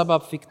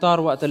 لهالسبب في كتار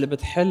وقت اللي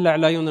بتحل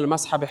عليهم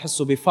المسحة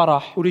بحسوا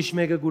بفرح، Ուրիշ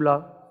մեկը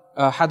գուլա։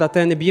 حدا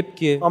تاني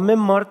بيبكي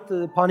Ամեն մարդ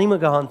բանիմը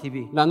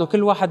կհանդիպի։ لأنه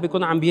كل واحد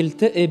بيكون عم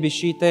بيلتقي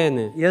بشي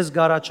تاني. Ես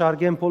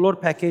գարաչարգեմ բոլոր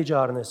package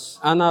առնես։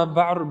 أنا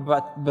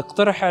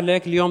بقترح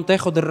عليك اليوم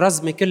تاخد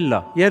الرزمة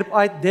كلها. Երբ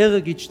այդ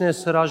դեղը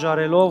գիչնես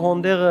հրաժարելով,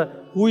 հոնդեղը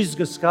հույս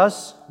գսկաս,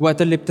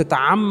 وقت اللي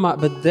بتتعمق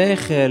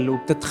بالداخل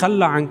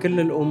وبتتخلى عن كل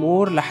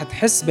الأمور رح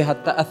تحس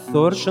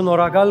بهالتأثر،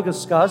 շնորհակալ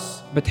գսկաս,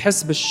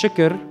 بتحس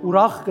بالشكر،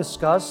 ուրախ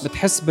գսկաس,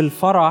 بتحس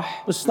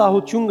بالفرح،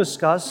 վստահություն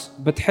գսկաս,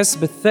 بتحس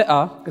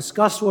بالثقة،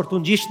 գսկաս որ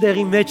դու ճիշտ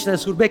դեղի մեջն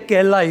ես որ պետք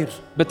է լայր,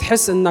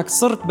 بتحس إنك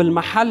صرت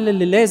بالمحل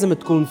اللي لازم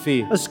تكون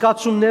فيه.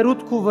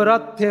 զգացումներուդ քու վրա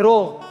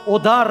թերող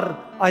օդար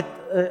այդ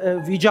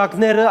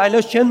վիճակները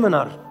այլոց չեն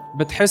մնար,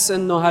 بتحس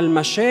إنه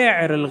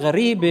هالمشاعر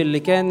الغريبة اللي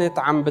كانت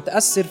عم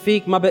بتأثر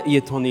فيك ما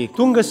بقيت هونيك.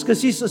 դու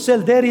գսկսես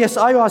ասել դեր ես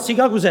այո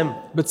ասիգա գուզեմ,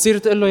 بتصير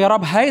تقول له يا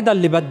رب هيدا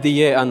اللي بدي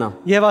إياه أنا،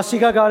 եւ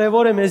ասիգա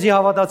կարեւոր է մեզի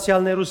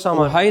հավատացյալներու համար,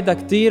 وهيدا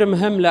كتير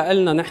مهم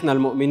لإلنا نحن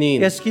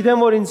المؤمنين. ես գիտեմ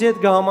որ ինձ հետ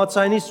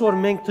կհամաձայնիս որ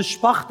մենք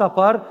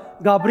դժբախտաբար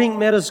գաբրինք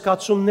մեր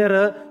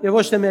զգացումները եւ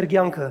ոչ թե մեր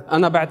կյանքը,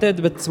 أنا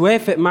بعتقد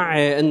بتوافق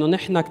معي إنه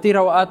نحن كتير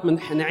أوقات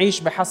نعيش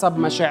بحسب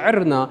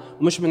مشاعرنا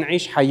ومش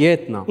بنعيش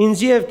حياتنا.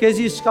 ինձ եւ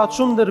քեզի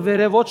զգացում դրվեր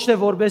է ոչ թե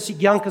որբեսի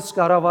կյանքս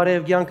կառավարե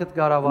եւ կյանքդ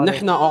կառավարե,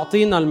 نحن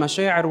أعطينا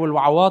المشاعر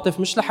والعواطف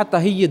مش لحتى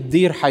هي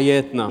تدير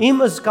حياتنا.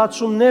 իմ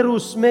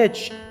զգացումներուս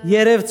մեջ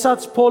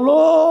երևցած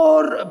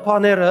բոլոր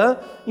բաները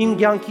իմ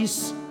կյանքիս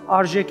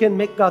արժեքեն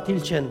մեկ կաթիլ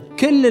չեն,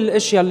 كل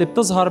الاشياء اللي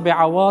بتظهر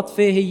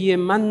بعواطفي هي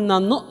منا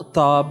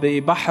نقطة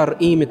ببحر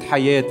قيمة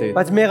حياتي.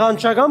 բայց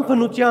մեղանչական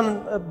բնության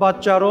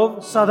պատճառով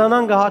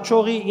սատանան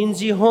կհաջողի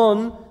ինձի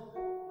հոն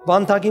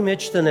բանտակի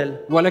մեջ տնել,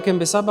 ولكن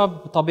بسبب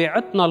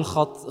طبيعتنا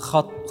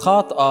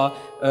الخاطئة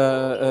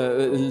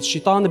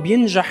الشيطان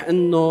بينجح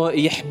انه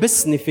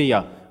يحبسني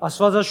فيها.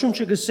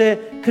 Աստվածաշունչը գսե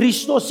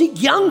Քրիստոսի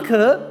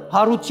կյանքը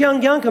հարության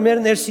կյանքը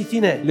մեր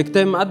ներսիտին է,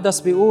 الكتاب المقدس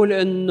بيقول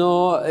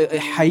انه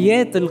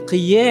حياة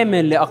القيامة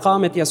اللي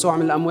اقامت يسوع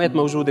من الاموات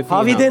موجودة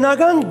فينا.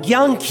 հավիտենական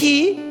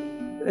կյանքի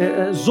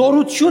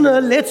զորությունը,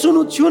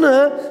 լեցունությունը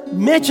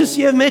մեջս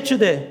եւ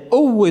մեջդ է,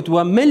 قوة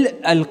وملء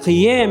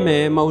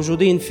القيامة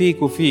موجودين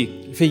فيك وفيك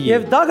فيي.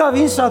 եւ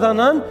դակավին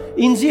սատանան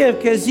ինձի եւ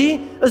քեզի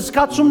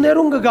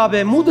զգացումներուն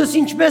կգաբե, մուտս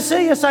ինչպես է,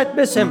 ես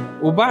այդպես եմ,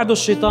 وبعده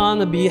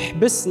الشيطان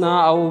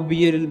بيحبسنا او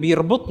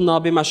بيربطنا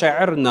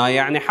بمشاعرنا،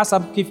 يعني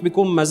حسب كيف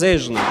بيكون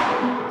مزاجنا.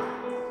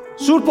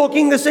 Սուրբ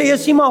ոգին գսե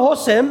ես հիմա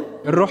հոս եմ,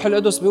 الروح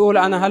القدس بيقول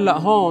انا هلا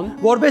هون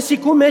որբեսի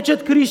քու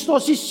մեջդ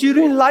Քրիստոսի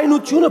սիրուն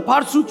լայնությունը,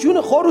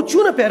 բարձրությունը,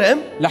 խորությունը բերեմ,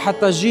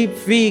 لحتى اجيب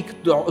فيك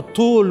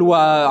طول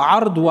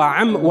وعرض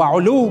وعمق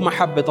وعلو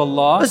محبة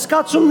الله.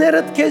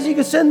 զգացումներդ քեզի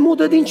գսեն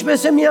մուտդ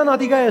ինչպես է միան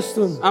ադիգա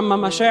եստուն, اما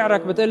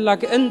مشاعرك بتقول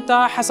لك انت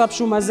حسب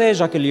شو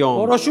مزاجك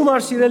اليوم، որոշում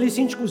արսիրելիս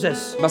ինչ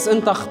կուզես, بس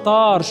انت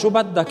اختار شو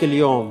بدك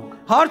اليوم.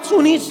 հարց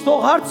ունից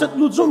թող հարցդ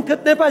լուծում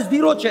գտնե, բայց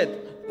դիրոջ հետ,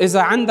 اذا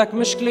عندك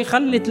مشكلة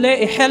خلي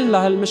تلاقي حل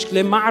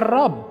لهالمشكلة مع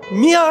الرب.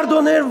 մի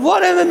արդոներ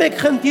որևէ մեկ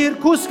խնդիր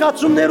քու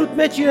զգացումներուդ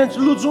մեջ իրենց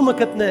լուծումը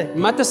գտնե,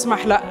 ما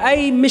تسمح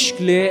لأي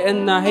مشكلة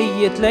انها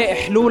هي تلاقي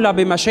حلولها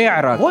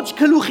بمشاعرك، ոչ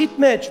գլուխիդ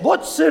մեջ,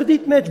 ոչ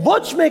սրդիդ մեջ,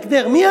 ոչ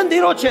մեկտեղ, միան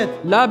դիրոջ հետ,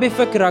 لا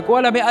بفكرك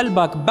ولا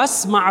بقلبك،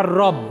 بس مع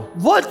الرب.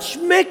 ոչ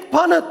մեկ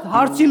բանը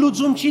հարցի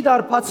լուծում չի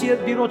դարբացի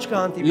դիրոջ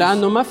կհանդիպի,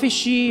 لأنه ما في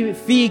شيء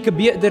فيك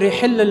بيقدر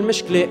يحل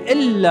المشكلة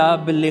إلا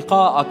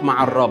بلقائك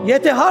مع الرب.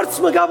 եթե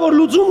հարց մգա որ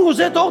լուծում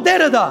ուզե թող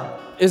դերը դա,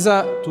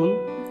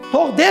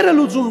 թող դերը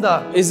լուծում դա,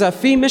 إذا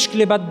في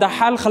مشكلة بدها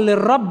حل خلي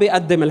الرب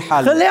يقدم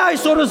الحل. խլե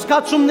այսօր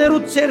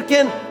զգացումներուդ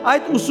ցերքեն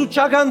այդ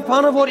ուսուցչական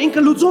բանը որ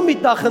ինքը լուծում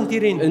իդա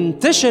խնդիրին,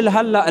 انتشل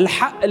هلا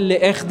الحق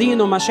اللي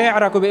اخذينه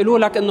مشاعرك وبيقولوا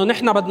لك انه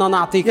نحن بدنا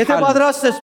نعطيك եթե حل. պատրաստ ես